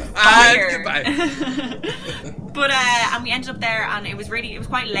 He's on And fire. goodbye. But and we ended up there, and it was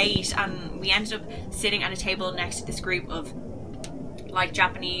quite late, and we ended up sitting at a table next to this group of like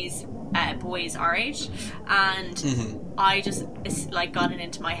Japanese boys our age, and I just like got it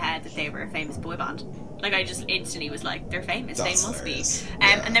into my head that they were a famous boy band. Like, I just instantly was like, they're famous, That's they must hilarious. be.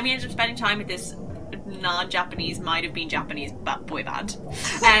 Yeah. And then we ended up spending time with this non-Japanese, might have been Japanese boy band,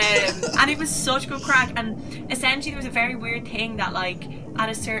 and it was such good crack. And essentially there was a very weird thing that, like, at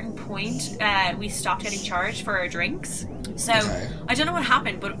a certain point we stopped getting charged for our drinks. So I don't know what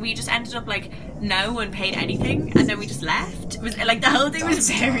happened, but we just ended up like, no one paid anything, and then we just left. It was like, the whole thing was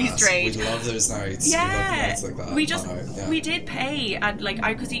very strange. We love those nights. Yeah, we love nights like that. we did pay, and like,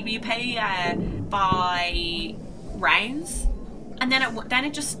 because you pay by rounds, and then they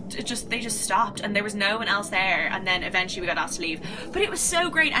just stopped, and there was no one else there, and then eventually we got asked to leave. But it was so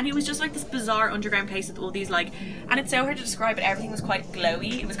great, and it was just like this bizarre underground place with all these, like, and it's so hard to describe, but everything was quite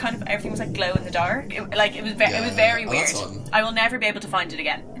glowy. It was kind of, everything was like glow in the dark. It was very weird. That's fun. I will never be able to find it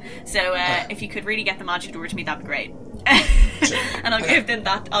again. So if you could really get the magic door to me, that'd be great. And I'll give them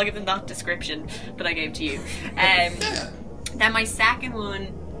that description that I gave to you. Then my second one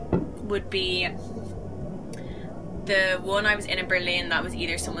would be the one I was in Berlin that was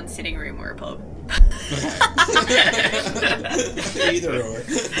either someone's sitting room or a pub. Either or.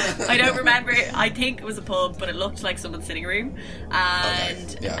 I don't remember. I think it was a pub, but it looked like someone's sitting room.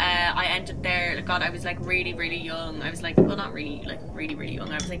 And I ended up there. God, I was like really, really young. I was like, well, not really, like really, really young.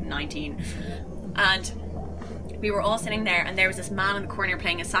 I was like 19. And we were all sitting there, and there was this man in the corner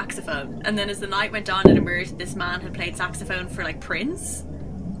playing a saxophone. And then as the night went on, it emerged this man had played saxophone for like Prince.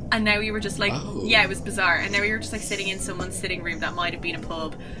 And now we were just like, it was bizarre. And now we were just like sitting in someone's sitting room that might have been a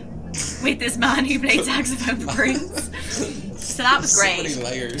pub with this man who played saxophone for Prince. So that was great. So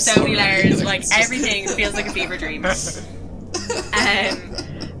many layers. So many layers. Like, everything feels like a fever dream.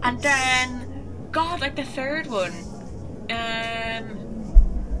 And then, God, like the third one.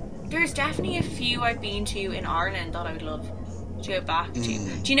 There's definitely a few I've been to in Ireland that I would love to go back to.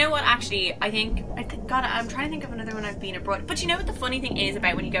 Do you know what, actually, I think God, I'm trying to think of another one I've been abroad. But you know what the funny thing is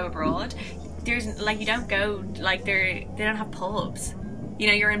about when you go abroad? There's, like, you don't go, like, they don't have pubs. You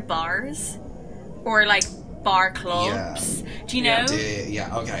know, you're in bars or like bar clubs. Do you know?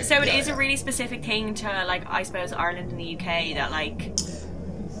 Okay. So it is a really specific thing to, like, I suppose Ireland and the UK, that like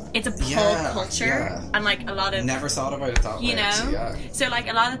it's a pub culture, and like a lot of, never thought about it that way. You know, so like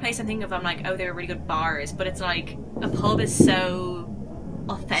a lot of the places I'm thinking of, I'm like, oh, they're really good bars, but it's like a pub is so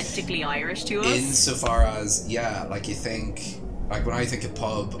authentically Irish to us. Insofar as like you think, like when I think of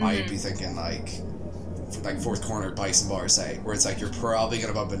pub, I'd be thinking like Fourth Corner Bison Bar, say, where it's like you're probably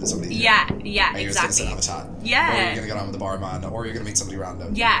gonna bump into somebody. And you're just gonna sit and have a chat. Or you're gonna get on with the barman, or you're gonna meet somebody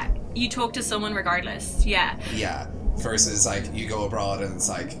random. You talk to someone regardless. Versus like you go abroad and it's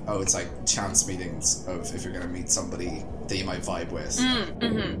like, it's like chance meetings of if you're gonna meet somebody that you might vibe with.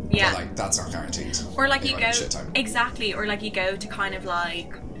 But like that's not guaranteed. Or like you go exactly, or like you go to kind of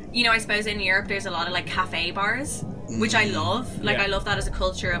like, you know, I suppose in Europe there's a lot of like cafe bars, which I love. Like I love that as a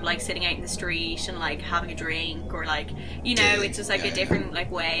culture of like sitting out in the street and like having a drink, or like, you know, it's just like a different like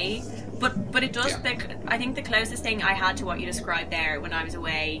way. But it does. I think the closest thing I had to what you described there when I was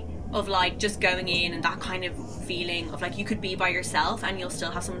away, of like just going in and that kind of feeling of like you could be by yourself and you'll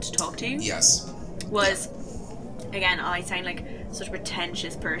still have someone to talk to. Was again, I sound like such a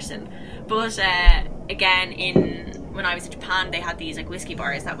pretentious person, but again, in when I was in Japan, they had these like whiskey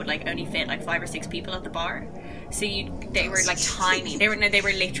bars that would like only fit like 5 or 6 people at the bar. So they were like tiny. They were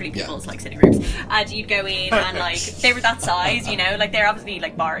literally people's like sitting rooms. And you'd go in and like they were that size, you know, like they're obviously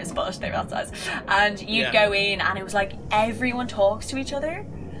like bars, but they were that size. And you'd go in and it was like everyone talks to each other.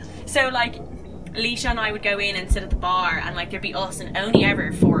 So like Alicia and I would go in and sit at the bar, and like there'd be us and only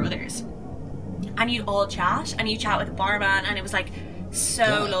ever 4 others. And you'd all chat, and you'd chat with the barman, and it was like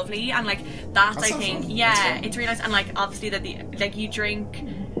so lovely. And like that's I think it's really nice. And like obviously that like you drink,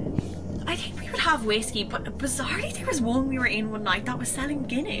 I think we would have whiskey, but bizarrely there was one we were in one night that was selling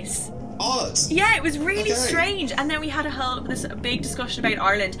Guinness. Odd. Yeah, it was really strange. And then we had a big discussion about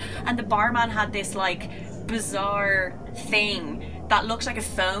Ireland, and the barman had this like bizarre thing that looked like a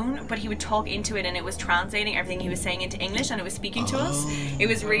phone, but he would talk into it and it was translating everything he was saying into English, and it was speaking to us. It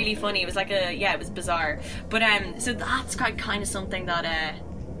was really funny. It was like it was bizarre. But so that's kind of something that it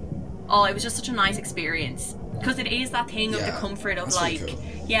was just such a nice experience, because it is that thing of the comfort of like really cool.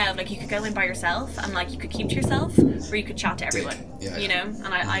 Like you could go in by yourself and like you could keep to yourself, or you could chat to everyone. You know, and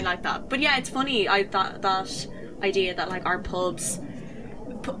I like that. But yeah, it's funny that idea that like our pubs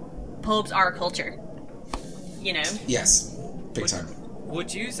are a culture, you know. Yes. Big time.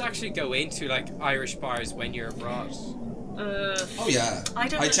 Would you actually go into like Irish bars when you're abroad? Oh yeah. I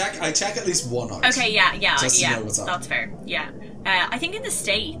check at least one out. Okay, yeah. Just to know what's up. That's fair. Yeah. I think in the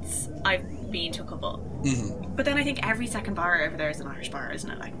States I've been to a couple. Mm-hmm. But then I think every second bar over there is an Irish bar,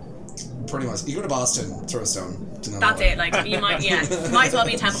 isn't it? Like. Pretty much. You go to Boston, throw a stone. That's it. Like you might as well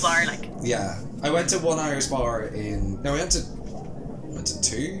be a Temple bar. Like. Yeah, I went to one Irish bar I went to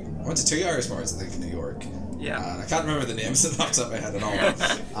two Irish bars I think in New York. Yeah. I can't remember the names off the top of my head at all.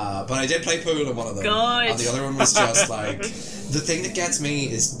 But I did play pool in one of them. Good. And the other one was just like... The thing that gets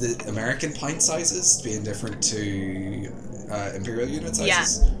me is the American pint sizes being different to imperial unit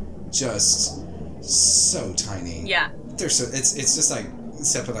sizes. Yeah. Just so tiny. Yeah. They're so... It's just like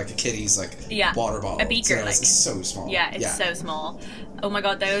sipping like a kiddie's like water bottle. A beaker, like. It's so small. Yeah, it's so small. Oh my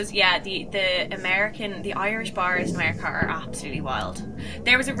god, those, the Irish bars in America are absolutely wild.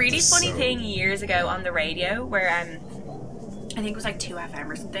 There was a really funny thing years ago on the radio where, I think it was like 2FM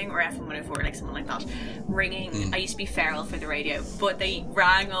or something, or FM 104, like something like that, ringing. I used to be feral for the radio, but they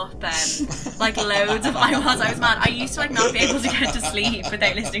rang up, like loads of, I was mad. I used to like not be able to get to sleep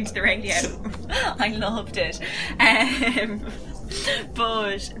without listening to the radio. I loved it.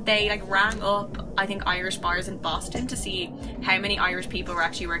 But they like rang up, I think, Irish bars in Boston to see how many Irish people were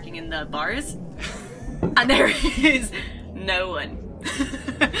actually working in the bars, and there is no one.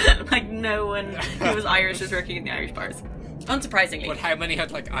 Like no one who was Irish was working in the Irish bars, unsurprisingly. But how many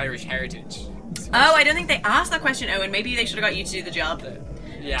had like Irish heritage? Oh, I don't think they asked that question, Owen. Maybe they should have got you to do the job.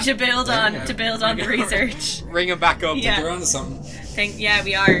 Yeah. To build on the research. Ring them back up. Yeah. We're on to something.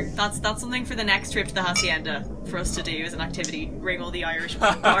 We are. That's something for the next trip to the Hacienda for us to do as an activity. Ring all the Irish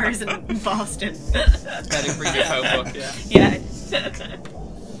bars in Boston. Better bring your phone book. Yeah.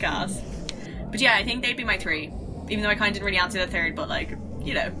 Gas. But yeah, I think they'd be my 3. Even though I kind of didn't really answer the 3rd, but like,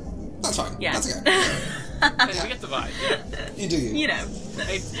 you know. That's fine. Yeah. That's okay. We get the vibe. Yeah. You do. You know.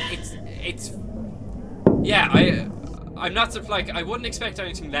 It's. Yeah, I'm not like I wouldn't expect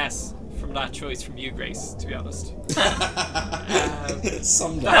anything less from that choice from you, Grace, to be honest.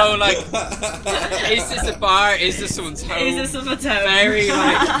 Someday. Oh, like, is this a bar? Is this someone's home? Is this someone's home? Very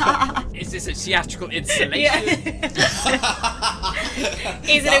like, is this a theatrical installation?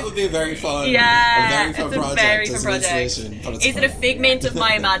 That would be a very fun, it's project. A very fun project. Is it a figment of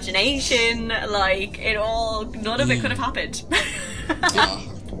my imagination? Like none of it could have happened.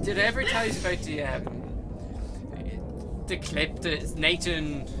 Did I ever tell you about the clip that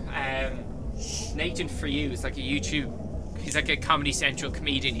Nathan For You is like a YouTube, he's like a Comedy Central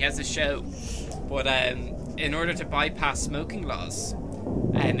comedian, he has a show, but in order to bypass smoking laws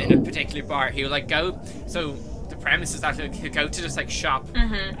in a particular bar, he'll like go, so the premise is that he'll go to this like shop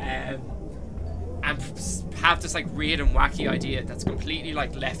and have this like weird and wacky idea that's completely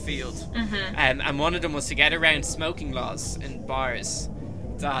like left field, and one of them was to get around smoking laws in bars,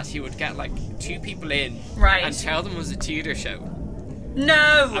 that he would get like 2 people in and tell them it was a theatre show.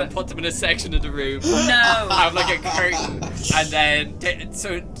 No! And put them in a section of the room. No! Have like a curtain. And then,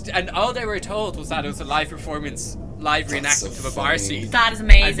 and all they were told was that it was a live performance, live reenactment of a bar scene. That is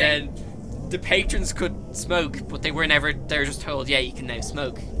amazing. And then the patrons could smoke, but they were just told, yeah, you can now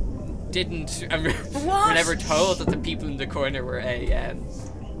smoke. Were never told that the people in the corner were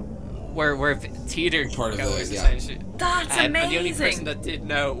were theatre part of goers, it, essentially. That's amazing. And the only person that did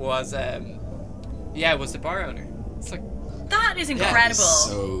know was the bar owner. It's like, that That is incredible.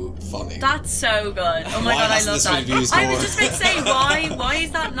 So funny. That's so good. Oh my Why god, I hasn't love this that. been used I more? was just about to say, why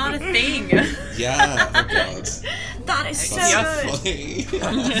is that not a thing? Yeah, oh god. That is so That's good.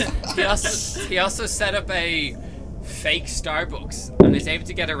 funny. He also set up a fake Starbucks and is able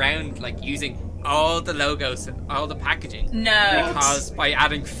to get around like using all the logos and all the packaging. No. Because by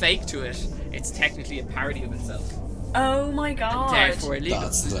adding fake to it, it's technically a parody of itself. Oh my god. Therefore illegal.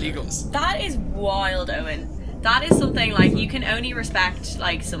 That's Legal. hilarious. That is wild, Owen. That is something like you can only respect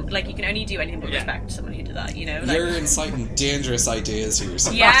you can only do anything but Yeah. respect someone who did that, you know? Like, You're inciting dangerous ideas here.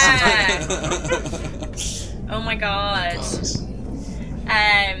 yeah. Oh my god. That's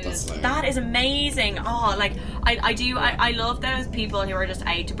hilarious. That is amazing. Oh, like I love those people who are just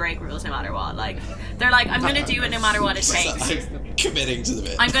out to break rules no matter what. Like they're like, I'm gonna do it no matter what it takes. I'm committing to the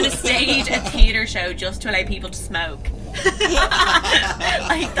bit. I'm gonna stage a theatre show just to allow people to smoke.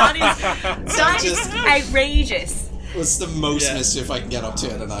 Like that is outrageous. What's the most Yeah. mischief I can get up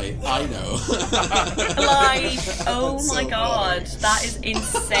to in a night? I know. Like, oh That's my so god, funny. that is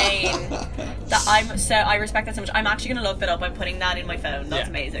insane. I respect that so much. I'm actually gonna look that up. I'm putting that in my phone. That's Yeah.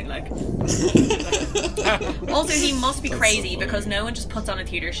 amazing. Like, also he must be That's crazy so because funny. no one just puts on a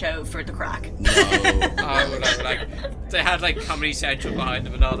theatre show for the crack. No. Like they had like Comedy Central behind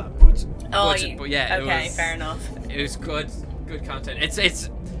them and all that. Oh, But yeah, okay, it was, fair enough. It was good content. It's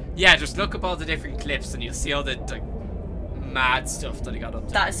yeah. Just look up all the different clips and you'll see all the like mad stuff that he got up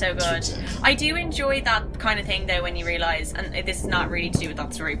to. That is so good. ridiculous. I do enjoy that kind of thing though when you realise, and this is not really to do with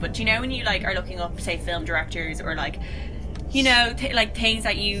that story, but you know when you like are looking up, say, film directors or like, you know, like things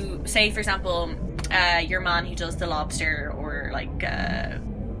that you say, for example, your man who does The Lobster or like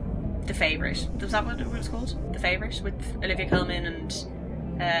The Favourite. Was that what it was called? The Favourite with Olivia Colman and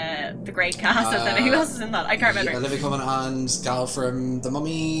the great cast. I don't know who else is in that. I can't remember. Olivia Colman and gal from The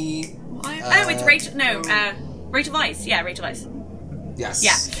Mummy. Oh, it's Rachel. No, Rachel Weisz. Yeah, Rachel Weisz. Yes.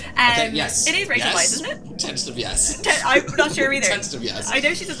 Yeah. Okay, yes. It is Rachel Yes. Weisz, isn't it? Tentative yes. I'm not sure either. Tentative yes. I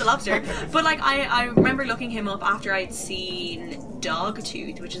know she does The Lobster, but like I remember looking him up after I'd seen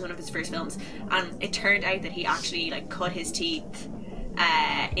Dogtooth, which is one of his first films, and it turned out that he actually like cut his teeth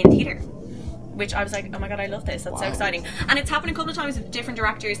in theatre. Which I was like, oh my god, I love this. That's so Wow. exciting. And it's happened a couple of times with different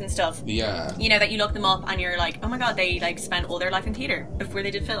directors and stuff. Yeah. You know, that you look them up and you're like, oh my god, they like spent all their life in theatre before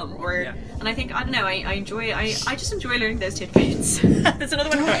they did film. Or Yeah. and I think I don't know, I just enjoy learning those tidbits. There's another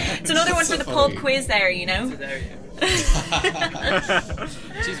one. It's another one So for the funny. pub quiz there, you know. So there you go.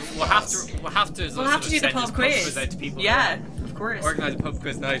 Jeez, we'll have to We'll have to do the send this pub quiz. out to people. Yeah, of course. Organise a pub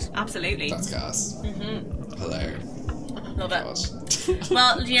quiz night. Absolutely. That's gas. Hilarious. Love it. God.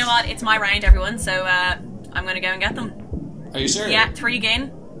 Well, you know what? It's my round, everyone. So I'm gonna go and get them. Are you sure? Yeah, 3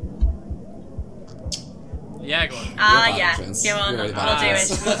 again. Yeah, go on. You're Ah, bad, yeah. Vince. Go on. You're really We'll bad.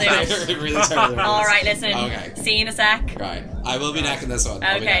 do it. We'll do it. You're really terrible. at All this. right, listen. Okay. See you in a sec. Right. I will be necking this one.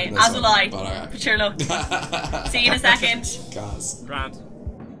 I'll be Okay, necking this as will one, I. But alright. Sure luck. See you in a second. Gas. Grand.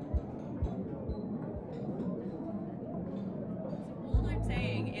 All I'm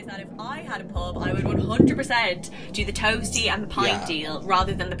saying is that if I had a pub, I would 100% do the toasty and the pint Yeah. deal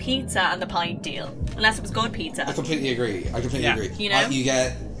rather than the pizza and the pint deal. Unless it was good pizza. I completely agree. Yeah. agree. You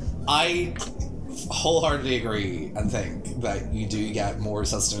know? I wholeheartedly agree and think that you do get more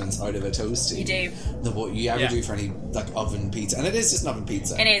sustenance out of a toasty. You do. Than what you ever Yeah. do for any like oven pizza, and it is just an oven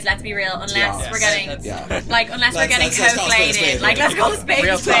pizza. It is, let's be real. Unless Yeah. we're Yes. getting... That's- Yeah. Like, unless we're getting Let's call a spade a coke-lated. spade, Like, yeah. let's call a spade a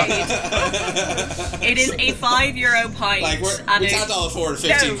Real talk. spade. It is a €5 pint. Like and we it- can't all afford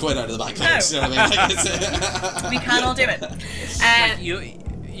 15 No. quid out of the bank. No. You know what I mean? Like, it's, We can't all do it. Like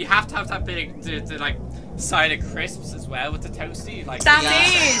you have to have that big the like side of crisps as well with the toasty. Like That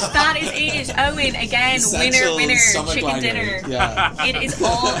Yeah. is it. Owen, again, essential winner, stomach chicken liner. dinner. Yeah. It is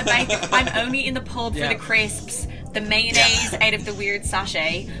all about... I'm only in the pub for Yeah. the crisps, the mayonnaise out of the weird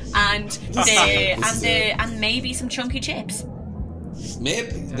sachet, and This is it. and maybe some chunky chips. Maybe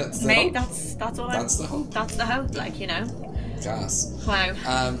that's the Mate, hope. that's all. That's the hope. That's the hope. Like, you know. Gas. Wow.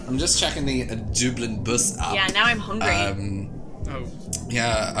 I'm just checking the Dublin bus app. Yeah. Now I'm hungry. oh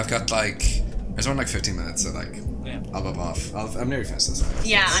Yeah, I've got like there's only like 15 minutes, so like yeah. I'll bob off. I'm nearly finished this. Anyway.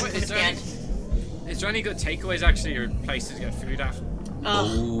 Yeah, I'm Wait, coming is to the there end. Is there any good takeaways actually or places to get food at?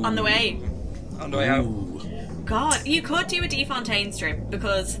 Oh, on the way. On the way out. Ooh. God, you could do a Defontaine strip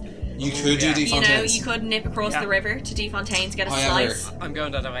because You could do yeah. you know Defontaines. you could nip across Yeah. the river to Defontaine to get a However, slice. I'm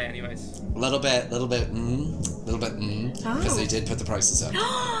going that way anyways. little bit, because Oh. they did put the prices up.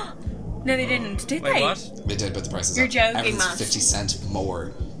 No, they didn't, did Wait, they? what? They did put the prices You're up. joking, Everything's Matt. 50 cent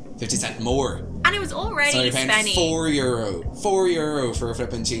more. 50 cent more. And And it was already So you're paying spenny. €4 for a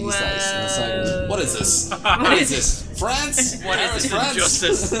flipping cheese slice. And it's like, what is this? What is this? France? What is Paris, this France?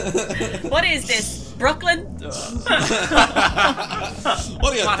 injustice? What is this? Brooklyn? What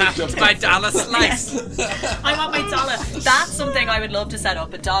do you What think happened of to my dollar slice? I want my dollar. That's something I would love to set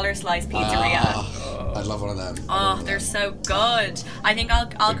up, a dollar slice pizzeria. I'd love one of them. Oh, they're so good. I think I'll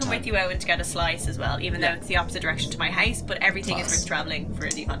come time. with you out to get a slice as well, even though it's the opposite direction to my house, but everything is Class. worth travelling for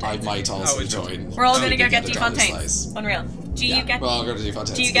the I Fontaines. might also Oh, it's- join. We're all going to to go get a D dollar Fontaines. slice. Unreal. Do you Yeah. get... Well, I'll go to D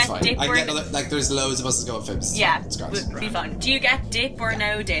Fontaines. do you It's get fine. dip I or- get other, like, there's loads of us that go at Fibs. Yeah, It's grand. would be fun. Do you get dip or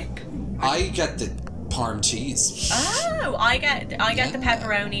no dip? I get the parm cheese. Oh, I get the Yeah.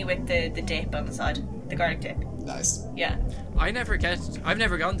 pepperoni with the dip on the side. The garlic dip. Nice. Yeah. I've never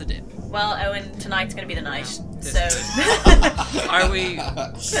gone to dip. Well, Owen, tonight's going to be the night. This So,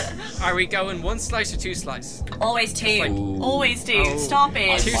 Are we going one slice or two slice? always two. like- Always two. Oh. Stop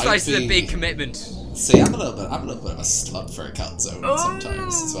it. Two might slices is be- a big commitment. See, I'm a little bit of a slut for a calzone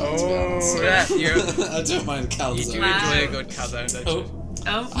sometimes as well, to be honest. yeah, I don't mind a you calzone. do Wow. enjoy a good calzone, don't you? Oh,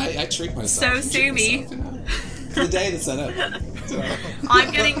 Oh, I treat myself. So I treat sue me. myself, you know. The day that's in it.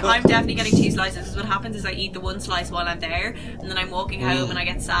 I'm definitely getting two slices. Because what happens is I eat the one slice while I'm there, and then I'm walking home and I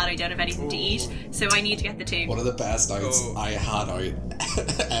get sad. I don't have anything to eat, so I need to get the two. One of the best nights Oh. I had out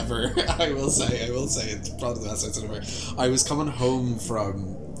ever. I will say it's probably the best nights ever. I was coming home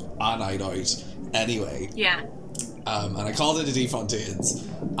from a night out anyway, Yeah. and I called into D Fontaines,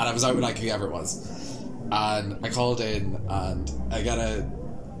 and I was out with like whoever it was, and I called in and I got a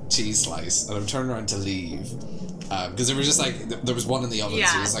cheese slice, and I'm turning around to leave. Because there was just like there was one in the oven, so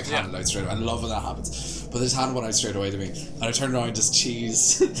Yeah. it was like handed out straight away. I love when that happens, but they just handed one out straight away to me, and I turned around, just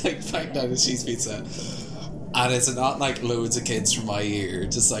cheese, like biting down the cheese pizza, and it's not like loads of kids from my year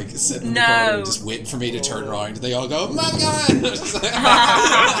just like sitting in the No. corner just waiting for me to turn around. They all go, "My God!"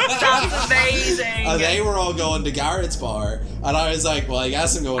 That's amazing. And they were all going to Garrett's bar, and I was like, "Well, I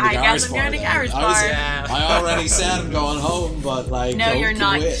guess I'm going to I guess Garrett's I'm bar." going to then." Garrett's I was- bar. Yeah. I already said I'm going home, but like, No, don't you're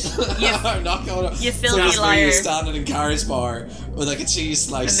not. quit. You- I'm not going. you so filthy just me liar. standing in Garrett's bar with like a cheese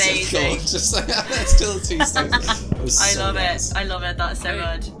slice, just Amazing. going, just like still a cheese slice. It was I so love nice. it. I love it. That's so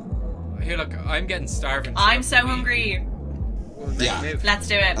Hey. good. Here, look, I'm getting starving. I'm so hungry. We'll make Yeah. a move. Let's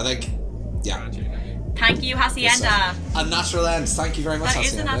do it. I think, yeah, Thank you, Hacienda. a natural end. Thank you very much. That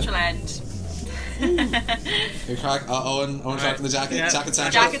is a Hacienda. natural end. You're crack. Owen cracking the jacket. Yeah. Jacket's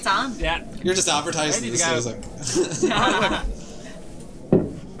on. Jacket's on. Yeah. You're just advertising Ready to this. go. Is like, Make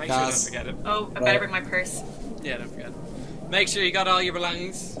sure you Guys. don't forget it. Oh, I better bring my purse. Yeah, don't forget it. Make sure you got all your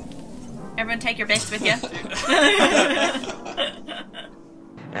belongings. Everyone take your bits with you.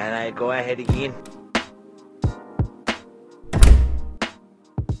 And I go ahead again.